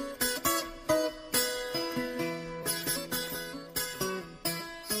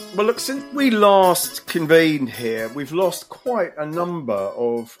 Well, look, since we last convened here, we've lost quite a number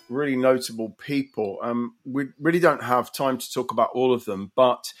of really notable people. We really don't have time to talk about all of them,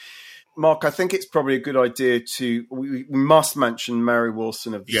 but Mark, I think it's probably a good idea we must mention Mary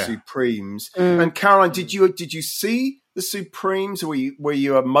Wilson of the Supremes. And Caroline, did you see the Supremes? Were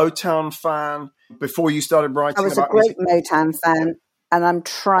you a Motown fan before you started writing? I was a great Motown fan, and I'm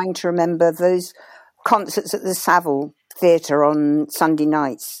trying to remember those concerts at the Savile Theatre on Sunday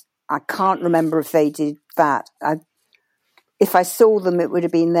nights. I can't remember if they did that. If I saw them, it would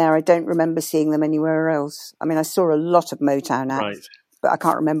have been there. I don't remember seeing them anywhere else. I mean, I saw a lot of Motown acts, but I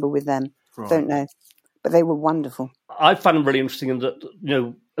can't remember with them. Right. Don't know. But they were wonderful. I found them really interesting in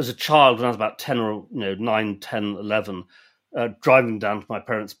that, as a child, when I was about 10 or 9, 10, 11, driving down to my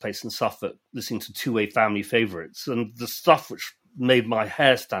parents' place in Suffolk, listening to two-way family favourites, and the stuff which made my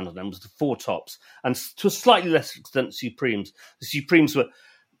hair stand on them was the Four Tops, and to a slightly less extent, Supremes. The Supremes were,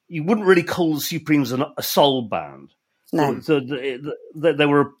 you wouldn't really call the Supremes a soul band. No. So they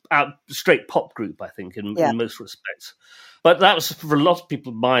were a straight pop group, I think, in most respects. But that was, for a lot of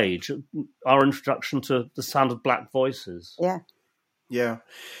people my age, our introduction to the sound of black voices. Yeah. Yeah.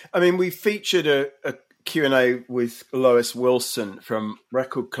 I mean, we featured a Q&A with Lois Wilson from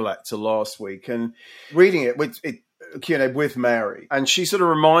Record Collector last week, and reading it, Q&A with Mary, and she sort of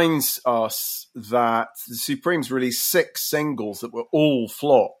reminds us that the Supremes released 6 singles that were all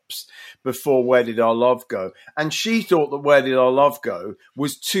flops before Where Did Our Love Go, and she thought that Where Did Our Love Go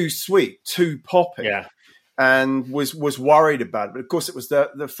was too sweet, too poppy, and was worried about it. But of course it was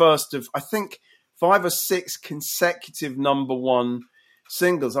the first of, I think, 5 or 6 consecutive number 1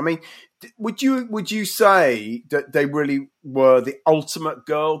 singles. I mean, would you say that they really were the ultimate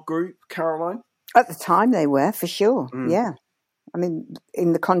girl group, Caroline? At the time, they were, for sure. Yeah. I mean,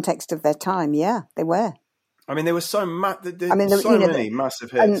 in the context of their time, yeah, they were. I mean, there were so many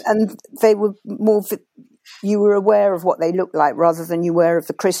massive hits. And they were more, you were aware of what they looked like rather than you were of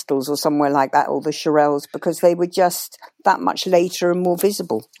the Crystals or somewhere like that, or the Shirelles, because they were just that much later and more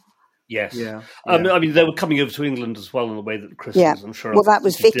visible. Yes. Yeah. I mean, they were coming over to England as well in the way that the Crystals and Shirelles. Well, that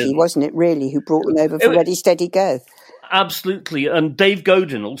was Vicky, wasn't it, really, who brought them over for Ready, Steady, Go. Absolutely. And Dave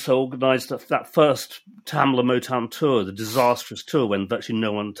Godin also organised that first Tamla Motown tour, the disastrous tour, when virtually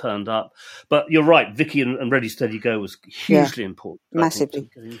no one turned up. But you're right, Vicky and Ready, Steady, Go was hugely important. Massively.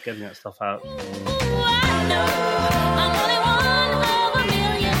 Getting that stuff out.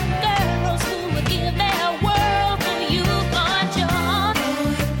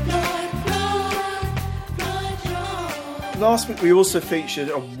 Last week, we also featured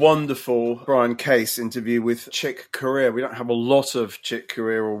a wonderful Brian Case interview with Chick Corea. We don't have a lot of Chick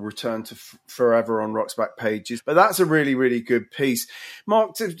Corea or Return to Forever on Rock's Back Pages, but that's a really, really good piece.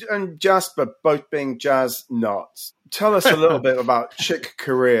 Mark and Jasper, both being jazz nuts, tell us a little bit about Chick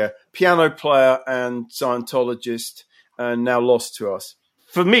Corea, piano player and Scientologist, and now lost to us.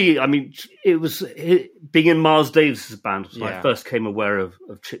 For me, I mean, it was being in Miles Davis's band when I first came aware of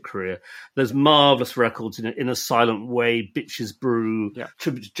Chick Corea. There's marvellous records in a Silent Way, Bitches Brew,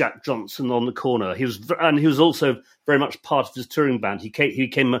 tribute to Jack Johnson on the Corner. He was also very much part of his touring band. He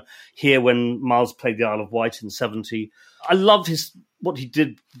came here when Miles played the Isle of Wight in '70. I loved what he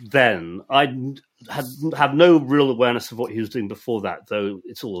did then. I had no real awareness of what he was doing before that, though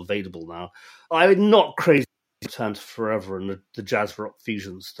it's all available now. I'm not crazy. Return to Forever and the jazz rock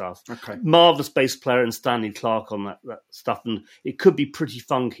fusion stuff. Okay. Marvellous bass player and Stanley Clarke on that stuff, and it could be pretty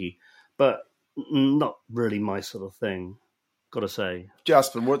funky, but not really my sort of thing, gotta say.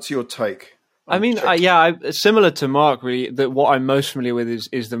 Jasper, what's your take? I mean, similar to Mark, really. What I'm most familiar with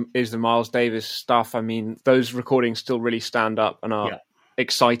is the Miles Davis stuff. I mean, those recordings still really stand up and are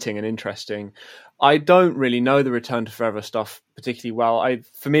exciting and interesting. I don't really know the Return to Forever stuff particularly well.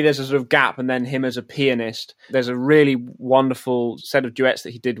 For me, there's a sort of gap, and then him as a pianist. There's a really wonderful set of duets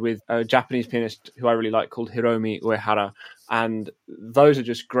that he did with a Japanese pianist who I really like called Hiromi Uehara, and those are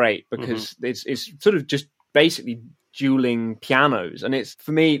just great because it's sort of just basically dueling pianos, and it's,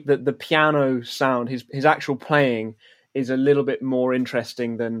 for me, the piano sound, his actual playing is a little bit more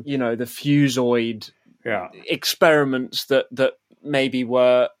interesting than, the fusoid experiments that maybe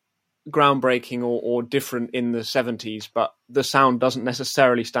were groundbreaking or different in the 70s, but the sound doesn't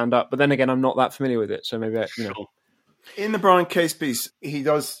necessarily stand up. But then again, I'm not that familiar with it, so maybe In the Brian Case piece, he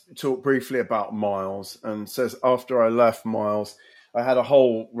does talk briefly about Miles and says, after I left Miles, I had a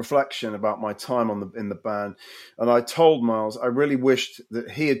whole reflection about my time in the band. And I told Miles I really wished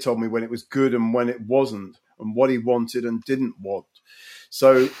that he had told me when it was good and when it wasn't, and what he wanted and didn't want.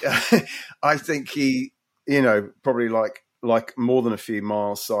 So I think he, probably like more than a few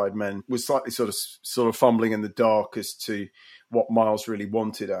Miles side men, was slightly sort of fumbling in the dark as to what Miles really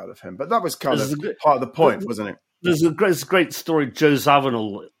wanted out of him. But that was kind of part of the point, wasn't it? There's a great story, Joe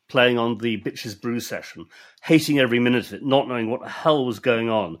Zawinul playing on the Bitches Brew session, hating every minute of it, not knowing what the hell was going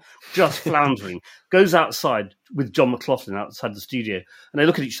on, just floundering, goes outside with John McLaughlin outside the studio, and they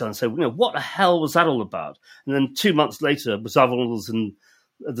look at each other and say, what the hell was that all about? And then 2 months later, Zawinul's in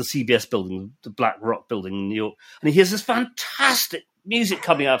the CBS building, the Black Rock building in New York, and he hears this fantastic music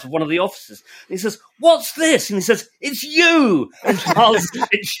coming out of one of the offices. And he says, "What's this?" And he says, "It's you!" And Charles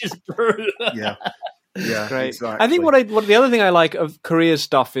Bitches Brew. Yeah, great. Exactly. I think what the other thing I like of Korea's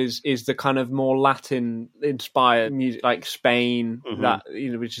stuff is the kind of more Latin inspired music, like Spain, that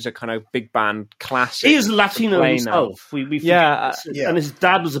which is a kind of big band classic. He is Latino himself. We and his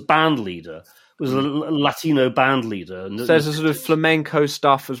dad was a band leader. Was a Latino band leader. And there's a sort of flamenco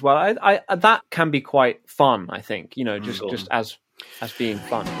stuff as well. I that can be quite fun. I think just as being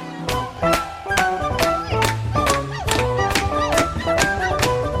fun.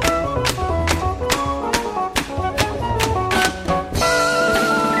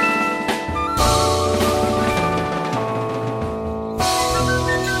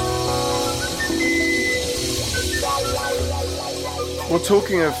 Well,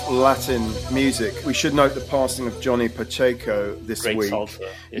 talking of Latin music, we should note the passing of Johnny Pacheco this week. Salsa.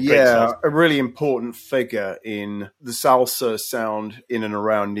 Yeah, a really important figure in the salsa sound in and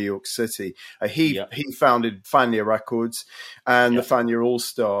around New York City. He founded Fania Records and the Fania All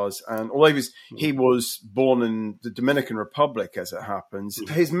Stars, and although he was born in the Dominican Republic, as it happens,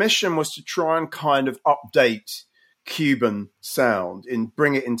 his mission was to try and kind of update Cuban sound and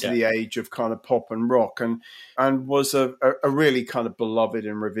bring it into the age of kind of pop and rock, and was a really kind of beloved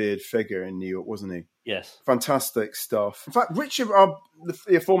and revered figure in New York, wasn't he? Yes. Fantastic stuff. In fact,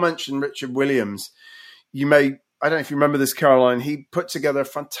 the aforementioned Richard Williams, I don't know if you remember this, Caroline, he put together a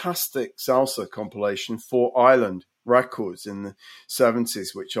fantastic salsa compilation for Island Records in the 70s,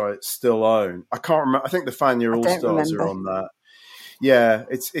 which I still own. I can't remember. I think the Fania All Stars are on that. Yeah,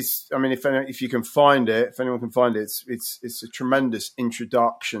 it's. I mean, if you can find it, if anyone can find it, it's a tremendous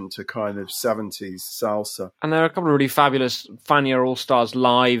introduction to kind of 70s salsa. And there are a couple of really fabulous Fania All Stars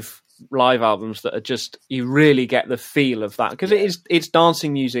live albums that are just, you really get the feel of that, because it's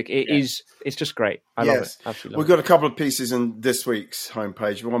dancing music. It's just great. I love it. Absolutely. We've got a couple of pieces in this week's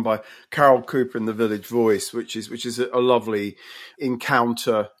homepage. One by Carol Cooper in the Village Voice, which is a lovely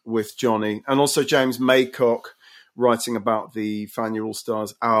encounter with Johnny, and also James Maycock writing about the Fania All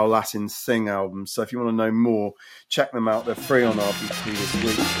Stars Our Latin Sing album. So if you want to know more, check them out. They're free on RBP this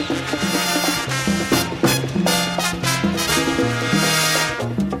week.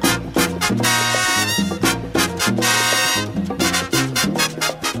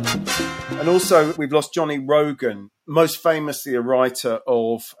 And also, we've lost Johnny Rogan, most famously a writer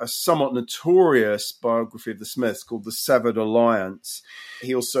of a somewhat notorious biography of the Smiths called The Severed Alliance.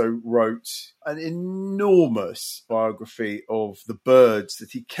 He also wrote an enormous biography of the Byrds that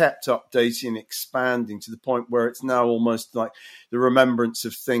he kept updating and expanding to the point where it's now almost like the remembrance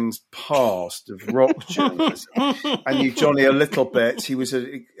of things past, of rock journalism. I knew Johnny a little bit. He was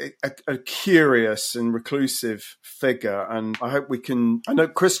a curious and reclusive figure, and I know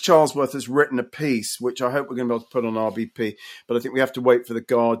Chris Charlesworth has written a piece which I hope we're going to be able to put on RBP, but I think we have to wait for the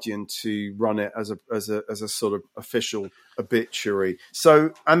Guardian to run it as a sort of official obituary.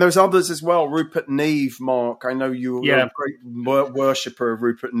 So, and there's others as well. Rupert Neve, Mark, I know you're a great worshipper of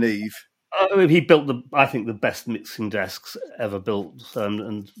Rupert Neve. He built the best mixing desks ever built,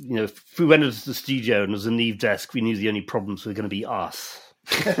 and if we went into the studio and there was a Neve desk, we knew the only problems were going to be us.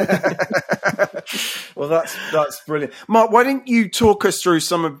 Well, that's brilliant, Mark. Why didn't you talk us through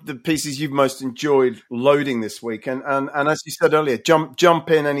some of the pieces you've most enjoyed loading this week? And as you said earlier,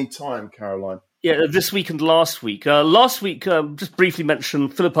 jump in any time, Caroline. Yeah, this week and last week. Last week, just briefly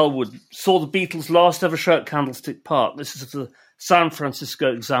mentioned, Philip Elwood saw the Beatles' last ever show at Candlestick Park. This is the San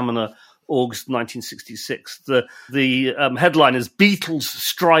Francisco Examiner, August 1966. The headline is Beatles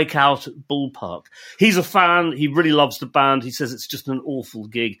Strike Out at Ballpark. He's a fan. He really loves the band. He says it's just an awful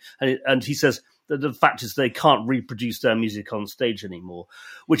gig. And he says that the fact is they can't reproduce their music on stage anymore,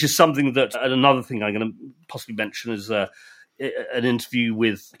 which is something that, and another thing I'm going to possibly mention is an interview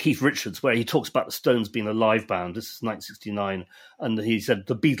with Keith Richards where he talks about the Stones being a live band. This is 1969. And he said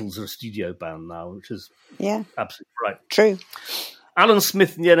the Beatles are a studio band now, which is absolutely right. True. Alan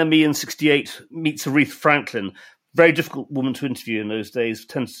Smith in The NME in 68 meets Aretha Franklin. Very difficult woman to interview in those days,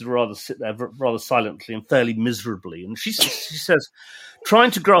 tends to rather sit there rather silently and fairly miserably. And she says,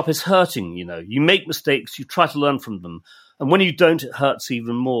 trying to grow up is hurting, you know. You make mistakes, you try to learn from them. And when you don't, it hurts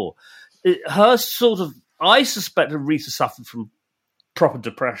even more. I suspect Aretha suffered from proper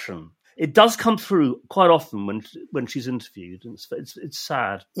depression. It does come through quite often when she's interviewed. And it's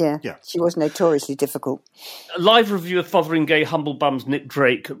sad. Yeah, she was notoriously difficult. A live review of Fotheringay Humble Bum's Nick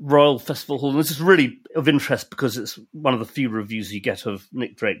Drake at Royal Festival Hall. And this is really of interest because it's one of the few reviews you get of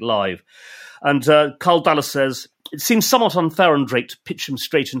Nick Drake live. And Carl Dallas says, it seems somewhat unfair on Drake to pitch him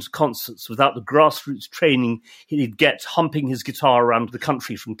straight into concerts without the grassroots training he'd get humping his guitar around the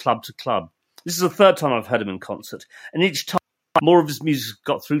country from club to club. This is the third time I've heard him in concert. And each time, more of his music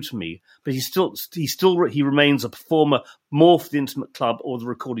got through to me, but he remains a performer more for the intimate club or the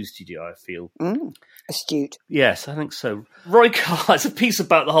recording studio, I feel. Astute. Yes, I think so. Roy Carr, it's a piece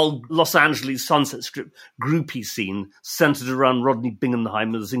about the whole Los Angeles Sunset Strip groupie scene centered around Rodney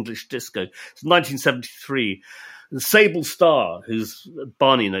Binghamheimer's English disco. It's 1973. The Sable Star, who's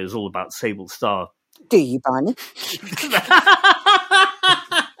Barney knows all about Sable Star. Do you, Barney?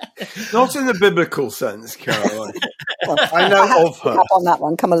 Not in the biblical sense, Caroline. I know of her. On that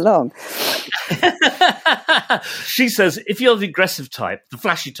one, come along. She says, if you're the aggressive type, the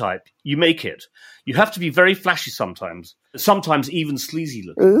flashy type, you make it. You have to be very flashy sometimes even sleazy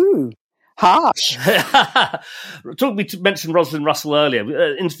looking. Ooh, harsh. We mentioned Rosalind Russell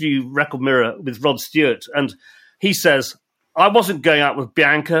earlier, interview Record Mirror with Rod Stewart, and he says, I wasn't going out with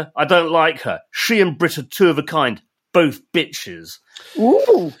Bianca. I don't like her. She and Britt are two of a kind, both bitches.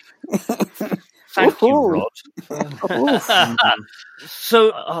 Ooh. Thank you, Rod.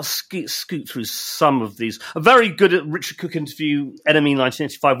 So I'll scoot through some of these. A very good Richard Cook interview, NME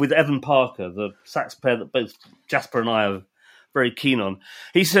 1985, with Evan Parker, the sax player that both Jasper and I are very keen on.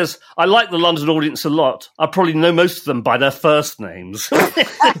 He says, I like the London audience a lot. I probably know most of them by their first names. Which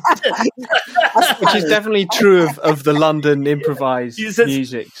is definitely true of the London improvised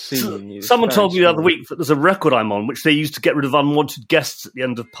music scene. Someone told me the other week that there's a record I'm on which they used to get rid of unwanted guests at the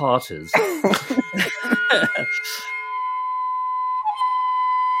end of parties.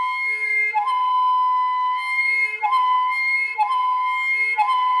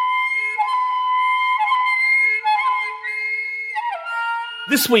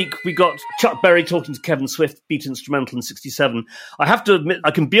 This week, we got Chuck Berry talking to Kevin Swift, Beat Instrumental in 67. I have to admit,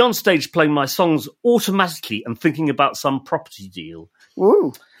 I can be on stage playing my songs automatically and thinking about some property deal.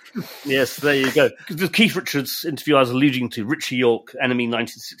 Ooh. Yes, there you go. The Keith Richards interview I was alluding to, Richie York, NME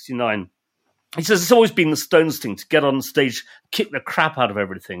 1969. He says it's always been the Stones thing to get on stage, kick the crap out of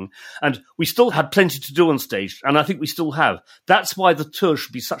everything. And we still had plenty to do on stage, and I think we still have. That's why the tour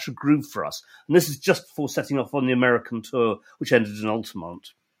should be such a groove for us. And this is just before setting off on the American tour, which ended in Altamont.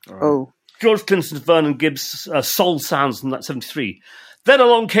 Oh. George Clinton's Vernon Gibbs' Soul Sounds in 1973. Then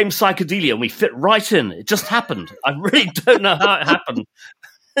along came Psychedelia, and we fit right in. It just happened. I really don't know how it happened.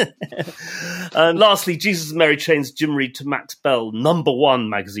 And lastly, Jesus and Mary Chain's Jim Reed to Max Bell, #1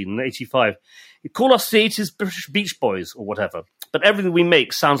 magazine in 85. You call us the 80s British Beach Boys or whatever, but everything we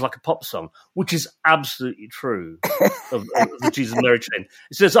make sounds like a pop song, which is absolutely true of the Jesus and Mary Chain.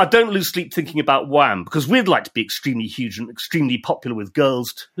 It says, I don't lose sleep thinking about Wham, because we'd like to be extremely huge and extremely popular with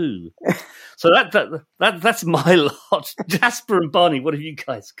girls too. So that's my lot. Jasper and Barney, what have you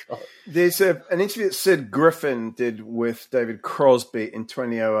guys got? There's an interview that Sid Griffin did with David Crosby in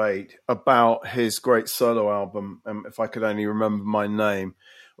 2008 about his great solo album, If I Could Only Remember My Name,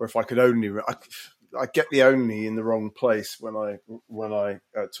 or if I could only... I get the only in the wrong place when I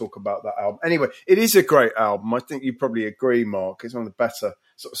talk about that album. Anyway, it is a great album. I think you probably agree, Mark. It's one of the better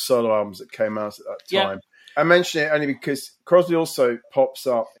sort of solo albums that came out at that time. Yeah. I mention it only because Crosby also pops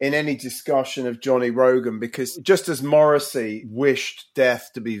up in any discussion of Johnny Rogan, because just as Morrissey wished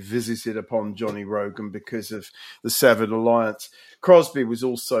death to be visited upon Johnny Rogan because of the Severed Alliance, Crosby was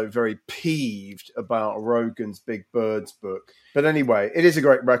also very peeved about Rogan's Big Birds book. But anyway, it is a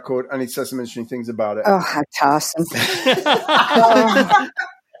great record, and he says some interesting things about it. Oh, how tiresome.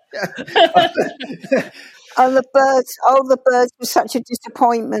 The Birds were such a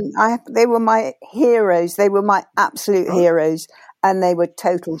disappointment. They were my heroes. They were my absolute heroes, and they were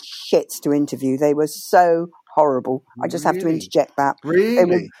total shits to interview. They were so horrible. I just have to Really? interject that. They were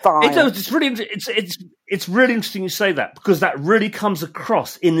Really? vile. It's really it's really interesting you say that, because that really comes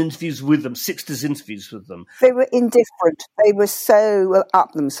across in interviews with them, 60s interviews with them. They were indifferent. They were so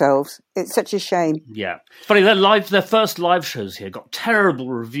up themselves. It's such a shame. Yeah, it's funny. Their first live shows here got terrible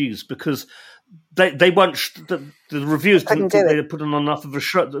reviews because they weren't the reviewers didn't think they put on enough of a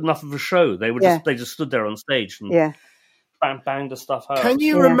show. They were they just stood there on stage and banged the stuff out. Can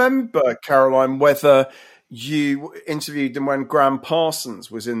you remember, Caroline, whether you interviewed them when Graham Parsons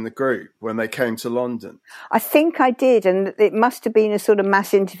was in the group when they came to London? I think I did, and it must have been a sort of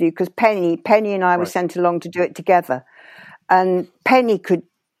mass interview because Penny and I were sent along to do it together, and Penny could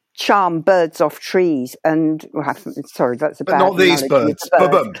charm birds off trees, and sorry, that's a bad. But not these analogy birds.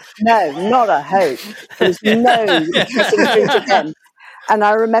 of birds. No, not a hope. There's no kissing through to them. And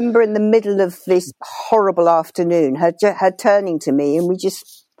I remember in the middle of this horrible afternoon, her turning to me, and we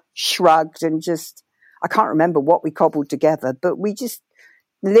just shrugged and just. I can't remember what we cobbled together, but we just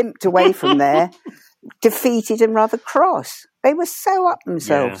limped away from there, defeated and rather cross. They were so up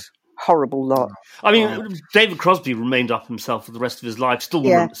themselves. Horrible lot. I mean, David Crosby remained up himself for the rest of his life, still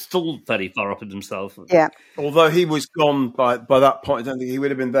very far up in himself. Yeah. Although he was gone by that point, I don't think he would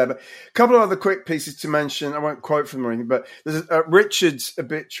have been there. But a couple of other quick pieces to mention. I won't quote from them or anything, but there's Richard's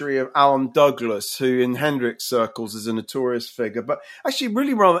obituary of Alan Douglas, who in Hendrix circles is a notorious figure, but actually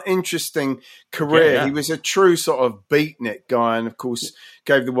really rather interesting career. Yeah. He was a true sort of beatnik guy, and of course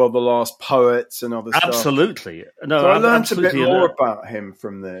gave the world the last poets and other stuff. Absolutely. No, So I learned a bit absolutely. more about him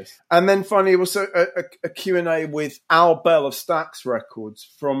from this. And then finally, also a Q&A with Al Bell of Stax Records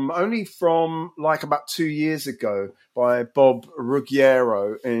from like about 2 years ago by Bob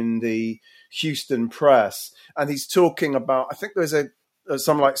Ruggiero in the Houston Press. And he's talking about, I think there's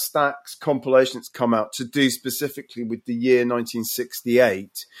some like Stax compilation that's come out to do specifically with the year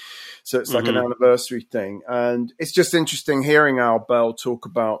 1968. So it's like an anniversary thing. And it's just interesting hearing Al Bell talk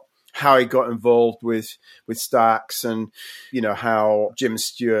about how he got involved with Stax, and how Jim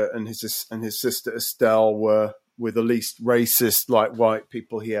Stewart and his sister Estelle were the least racist like white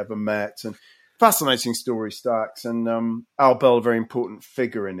people he ever met. And fascinating story, Stax, and Al Bell, a very important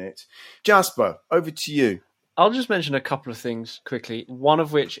figure in it. Jasper, over to you. I'll just mention a couple of things quickly, one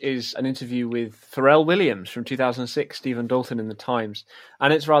of which is an interview with Pharrell Williams from 2006, Stephen Dalton in the Times.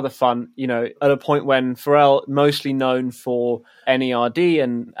 And it's rather fun, at a point when Pharrell, mostly known for NERD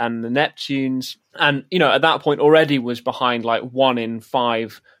and the Neptunes, and, at that point already was behind like 1 in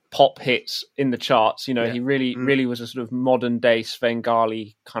 5 pop hits in the charts. He really was a sort of modern day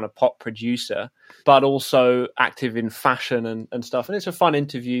Svengali kind of pop producer, but also active in fashion and stuff. And it's a fun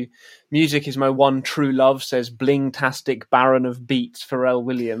interview. Music is my one true love, says Bling-tastic Baron of Beats. Pharrell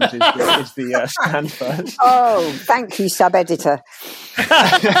Williams is the stand first. Oh, thank you, sub-editor.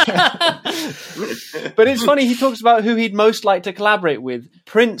 But it's funny, he talks about who he'd most like to collaborate with.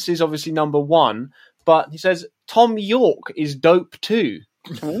 Prince is obviously number one, but he says Tom York is dope too.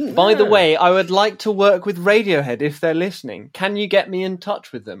 By the way, I would like to work with Radiohead if they're listening. Can you get me in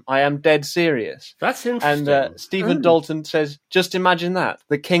touch with them? I am dead serious. That's interesting. And Stephen Dalton says, just imagine that.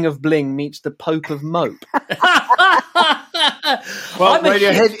 The King of Bling meets the Pope of Mope. Well,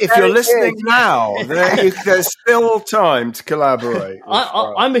 Radiohead, if you're listening now, there's still time to collaborate.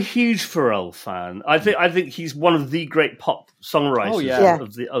 I'm a huge Pharrell fan. I think he's one of the great pop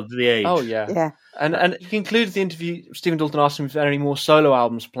songwriters of the age. Oh yeah. And he concluded the interview. Stephen Dalton asked him if there are any more solo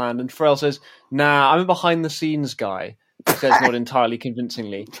albums planned, and Pharrell says, "Nah, I'm a behind the scenes guy." He says not entirely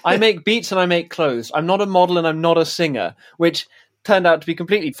convincingly. "I make beats and I make clothes. I'm not a model and I'm not a singer," which turned out to be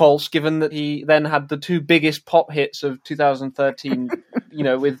completely false, given that he then had the 2 biggest pop hits of 2013,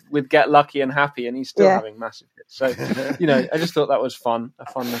 with Get Lucky and Happy, and he's still having massive hits. So, I just thought that was fun. A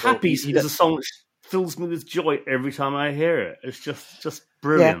fun little... Happy is a song which fills me with joy every time I hear it. It's just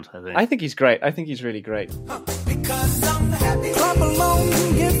brilliant, I think. He's great. I think he's really great. Because I'm happy. Clap along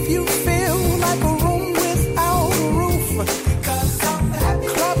if you feel like a room without a roof. Because I'm happy.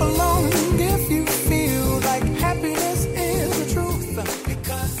 Clap along if you feel like happiness is the truth.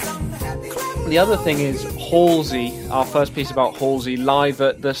 Because I'm happy. The other thing is Halsey, our first piece about Halsey, live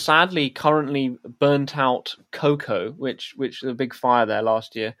at the sadly currently burnt out Coco, which was a big fire there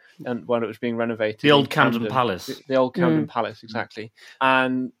last year, and when it was being renovated. The old Camden Palace. The old Camden Palace, exactly.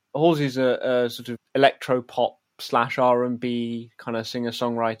 And Halsey's a sort of electro-pop / R&B kind of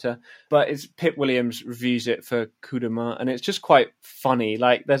singer-songwriter, but it's Pip Williams reviews it for Coup de Main, and it's just quite funny.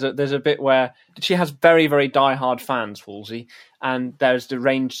 Like there's a bit where she has very, very diehard fans, Halsey, and there's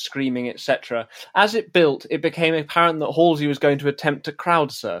deranged screaming, etc. As it built, it became apparent that Halsey was going to attempt to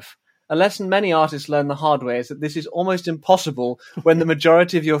crowd surf. A lesson many artists learn the hard way is that this is almost impossible when the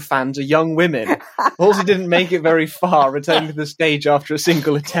majority of your fans are young women. Halsey didn't make it very far, returning to the stage after a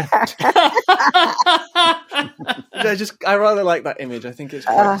single attempt. I rather like that image. I think it's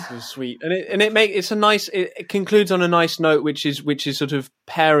quite so sweet, and it concludes on a nice note, which is sort of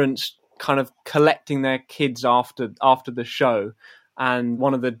parents kind of collecting their kids after the show, and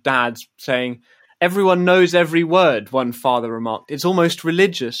one of the dads saying, "Everyone knows every word," one father remarked. "It's almost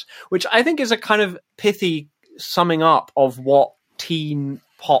religious," which I think is a kind of pithy summing up of what teen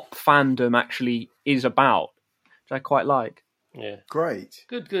pop fandom actually is about, which I quite like. Yeah. Great.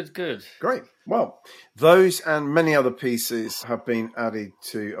 Good. Great. Well, those and many other pieces have been added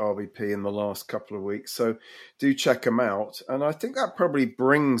to RBP in the last couple of weeks, so do check them out. And I think that probably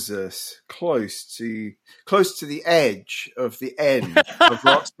brings us close to the edge of the end of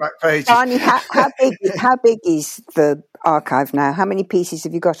Rock's Back Pages. Barney, how big is the archive now? How many pieces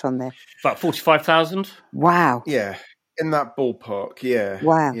have you got on there? About 45,000. Wow. Yeah, in that ballpark. Yeah.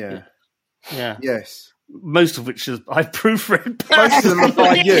 Wow. Yeah. Yes. Most of which is I've proofread. Most of them are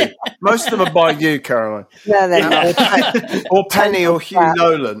by you. Most of them are by you, Caroline. No, they're not. Or Penny or Hugh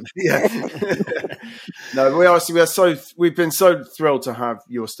Nolan. Yeah. No, we've been so thrilled to have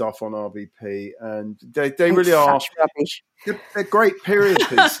your stuff on RBP, and they really are rubbish. They're great period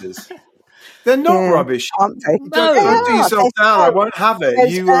pieces. They're not rubbish. Aren't they? Don't do yourself down. I won't have it.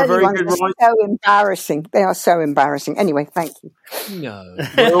 You were a very good writer. So embarrassing. They are so embarrassing. Anyway, thank you. No.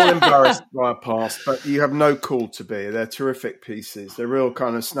 We're all embarrassed by our past, but you have no call to be. They're terrific pieces. They're real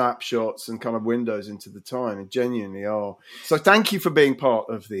kind of snapshots and kind of windows into the time. They genuinely are. So thank you for being part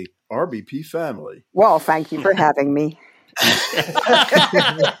of the RBP family. Well, thank you for having me.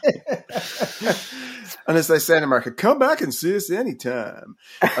 And as they say in America, come back and see us anytime.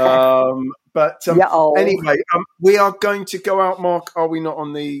 Anyway, we are going to go out, Mark. Are we not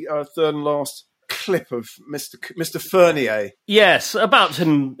on the third and last clip of Mr. Fernier? Yes, about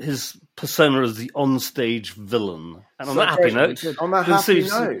his persona as the onstage villain. And on that happy note,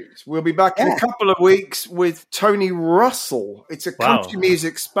 we'll be back in a couple of weeks with Tony Russell. It's a country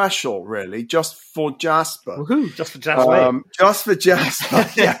music special, really, just for Jasper. Woohoo! Just for Jasper. Just for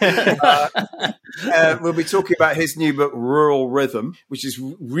Jasper. We'll be talking about his new book, Rural Rhythm, which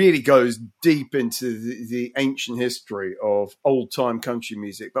really goes deep into the ancient history of old-time country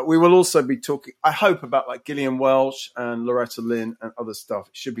music. But we will also be talking, I hope, about like Gillian Welch and Loretta Lynn and other stuff.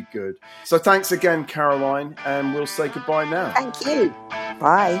 It should be good. So thanks again, Caroline, and we'll say goodbye now. Thank you.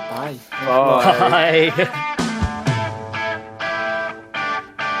 Bye. Bye. Bye.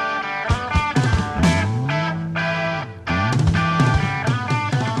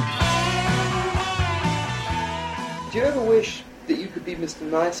 Do you ever wish that you could be Mr.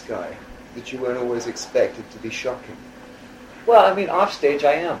 Nice Guy, that you weren't always expected to be shocking? Well, I mean, off stage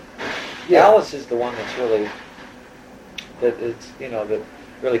I am. Yeah. Alice is the one that's really, that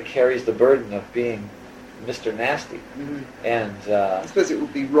really carries the burden of being Mr. Nasty. Mm-hmm. And I suppose it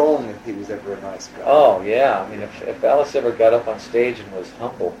would be wrong if he was ever a nice guy. Oh yeah, I mean, if Alice ever got up on stage and was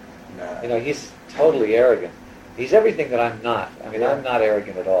humble, he's totally arrogant. He's everything that I'm not. I mean, I'm not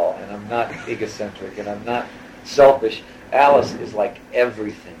arrogant at all, and I'm not egocentric, and I'm not selfish. Alice is like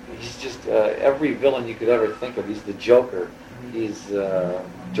everything. He's just every villain you could ever think of. He's the Joker. He's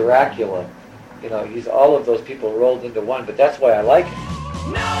Dracula. He's all of those people rolled into one. But that's why I like him.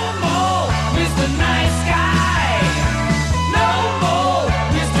 No more Mr. Nice Guy. No more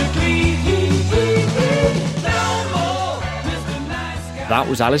Mr. Clean. No more Mr. Nice Guy. That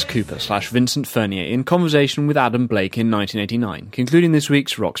was Alice Cooper / Vincent Fernier in conversation with Adam Blake in 1989, concluding this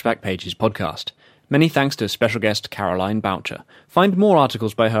week's Rock's Back Pages podcast. Many thanks to special guest Caroline Boucher. Find more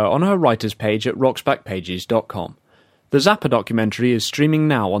articles by her on her writers page at rocksbackpages.com. The Zappa documentary is streaming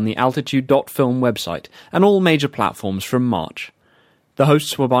now on the Altitude.film website and all major platforms from March. The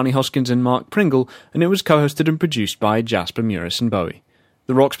hosts were Barney Hoskins and Mark Pringle, and it was co-hosted and produced by Jasper Murison Bowie.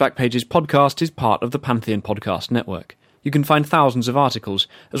 The Rock's Back Pages podcast is part of the Pantheon Podcast Network. You can find thousands of articles,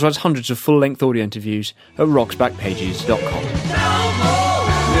 as well as hundreds of full-length audio interviews at rocksbackpages.com.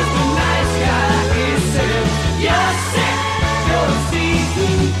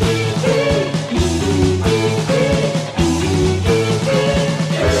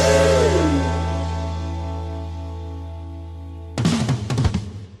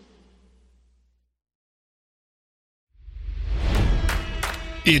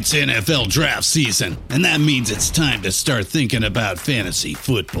 It's NFL draft season, and that means it's time to start thinking about fantasy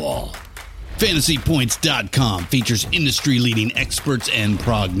football. FantasyPoints.com features industry-leading experts and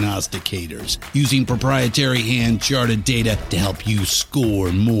prognosticators using proprietary hand-charted data to help you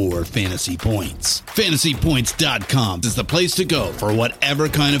score more fantasy points. FantasyPoints.com is the place to go for whatever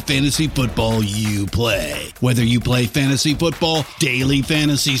kind of fantasy football you play. Whether you play fantasy football, daily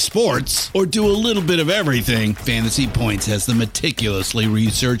fantasy sports, or do a little bit of everything, Fantasy Points has the meticulously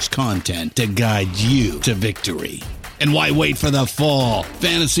researched content to guide you to victory. And why wait for the fall?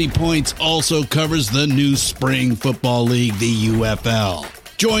 Fantasy Points also covers the new spring football league, the UFL.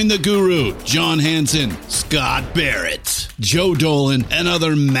 Join the guru, John Hansen, Scott Barrett, Joe Dolan, and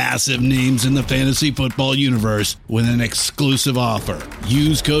other massive names in the fantasy football universe with an exclusive offer.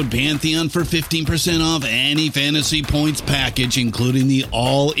 Use code Pantheon for 15% off any Fantasy Points package, including the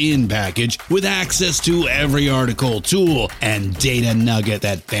all-in package, with access to every article, tool, and data nugget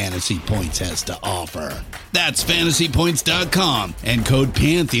that Fantasy Points has to offer. That's FantasyPoints.com and code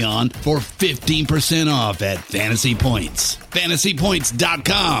Pantheon for 15% off at Fantasy Points.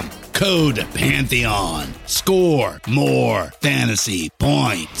 FantasyPoints.com, code Pantheon. Score more fantasy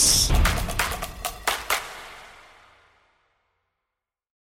points.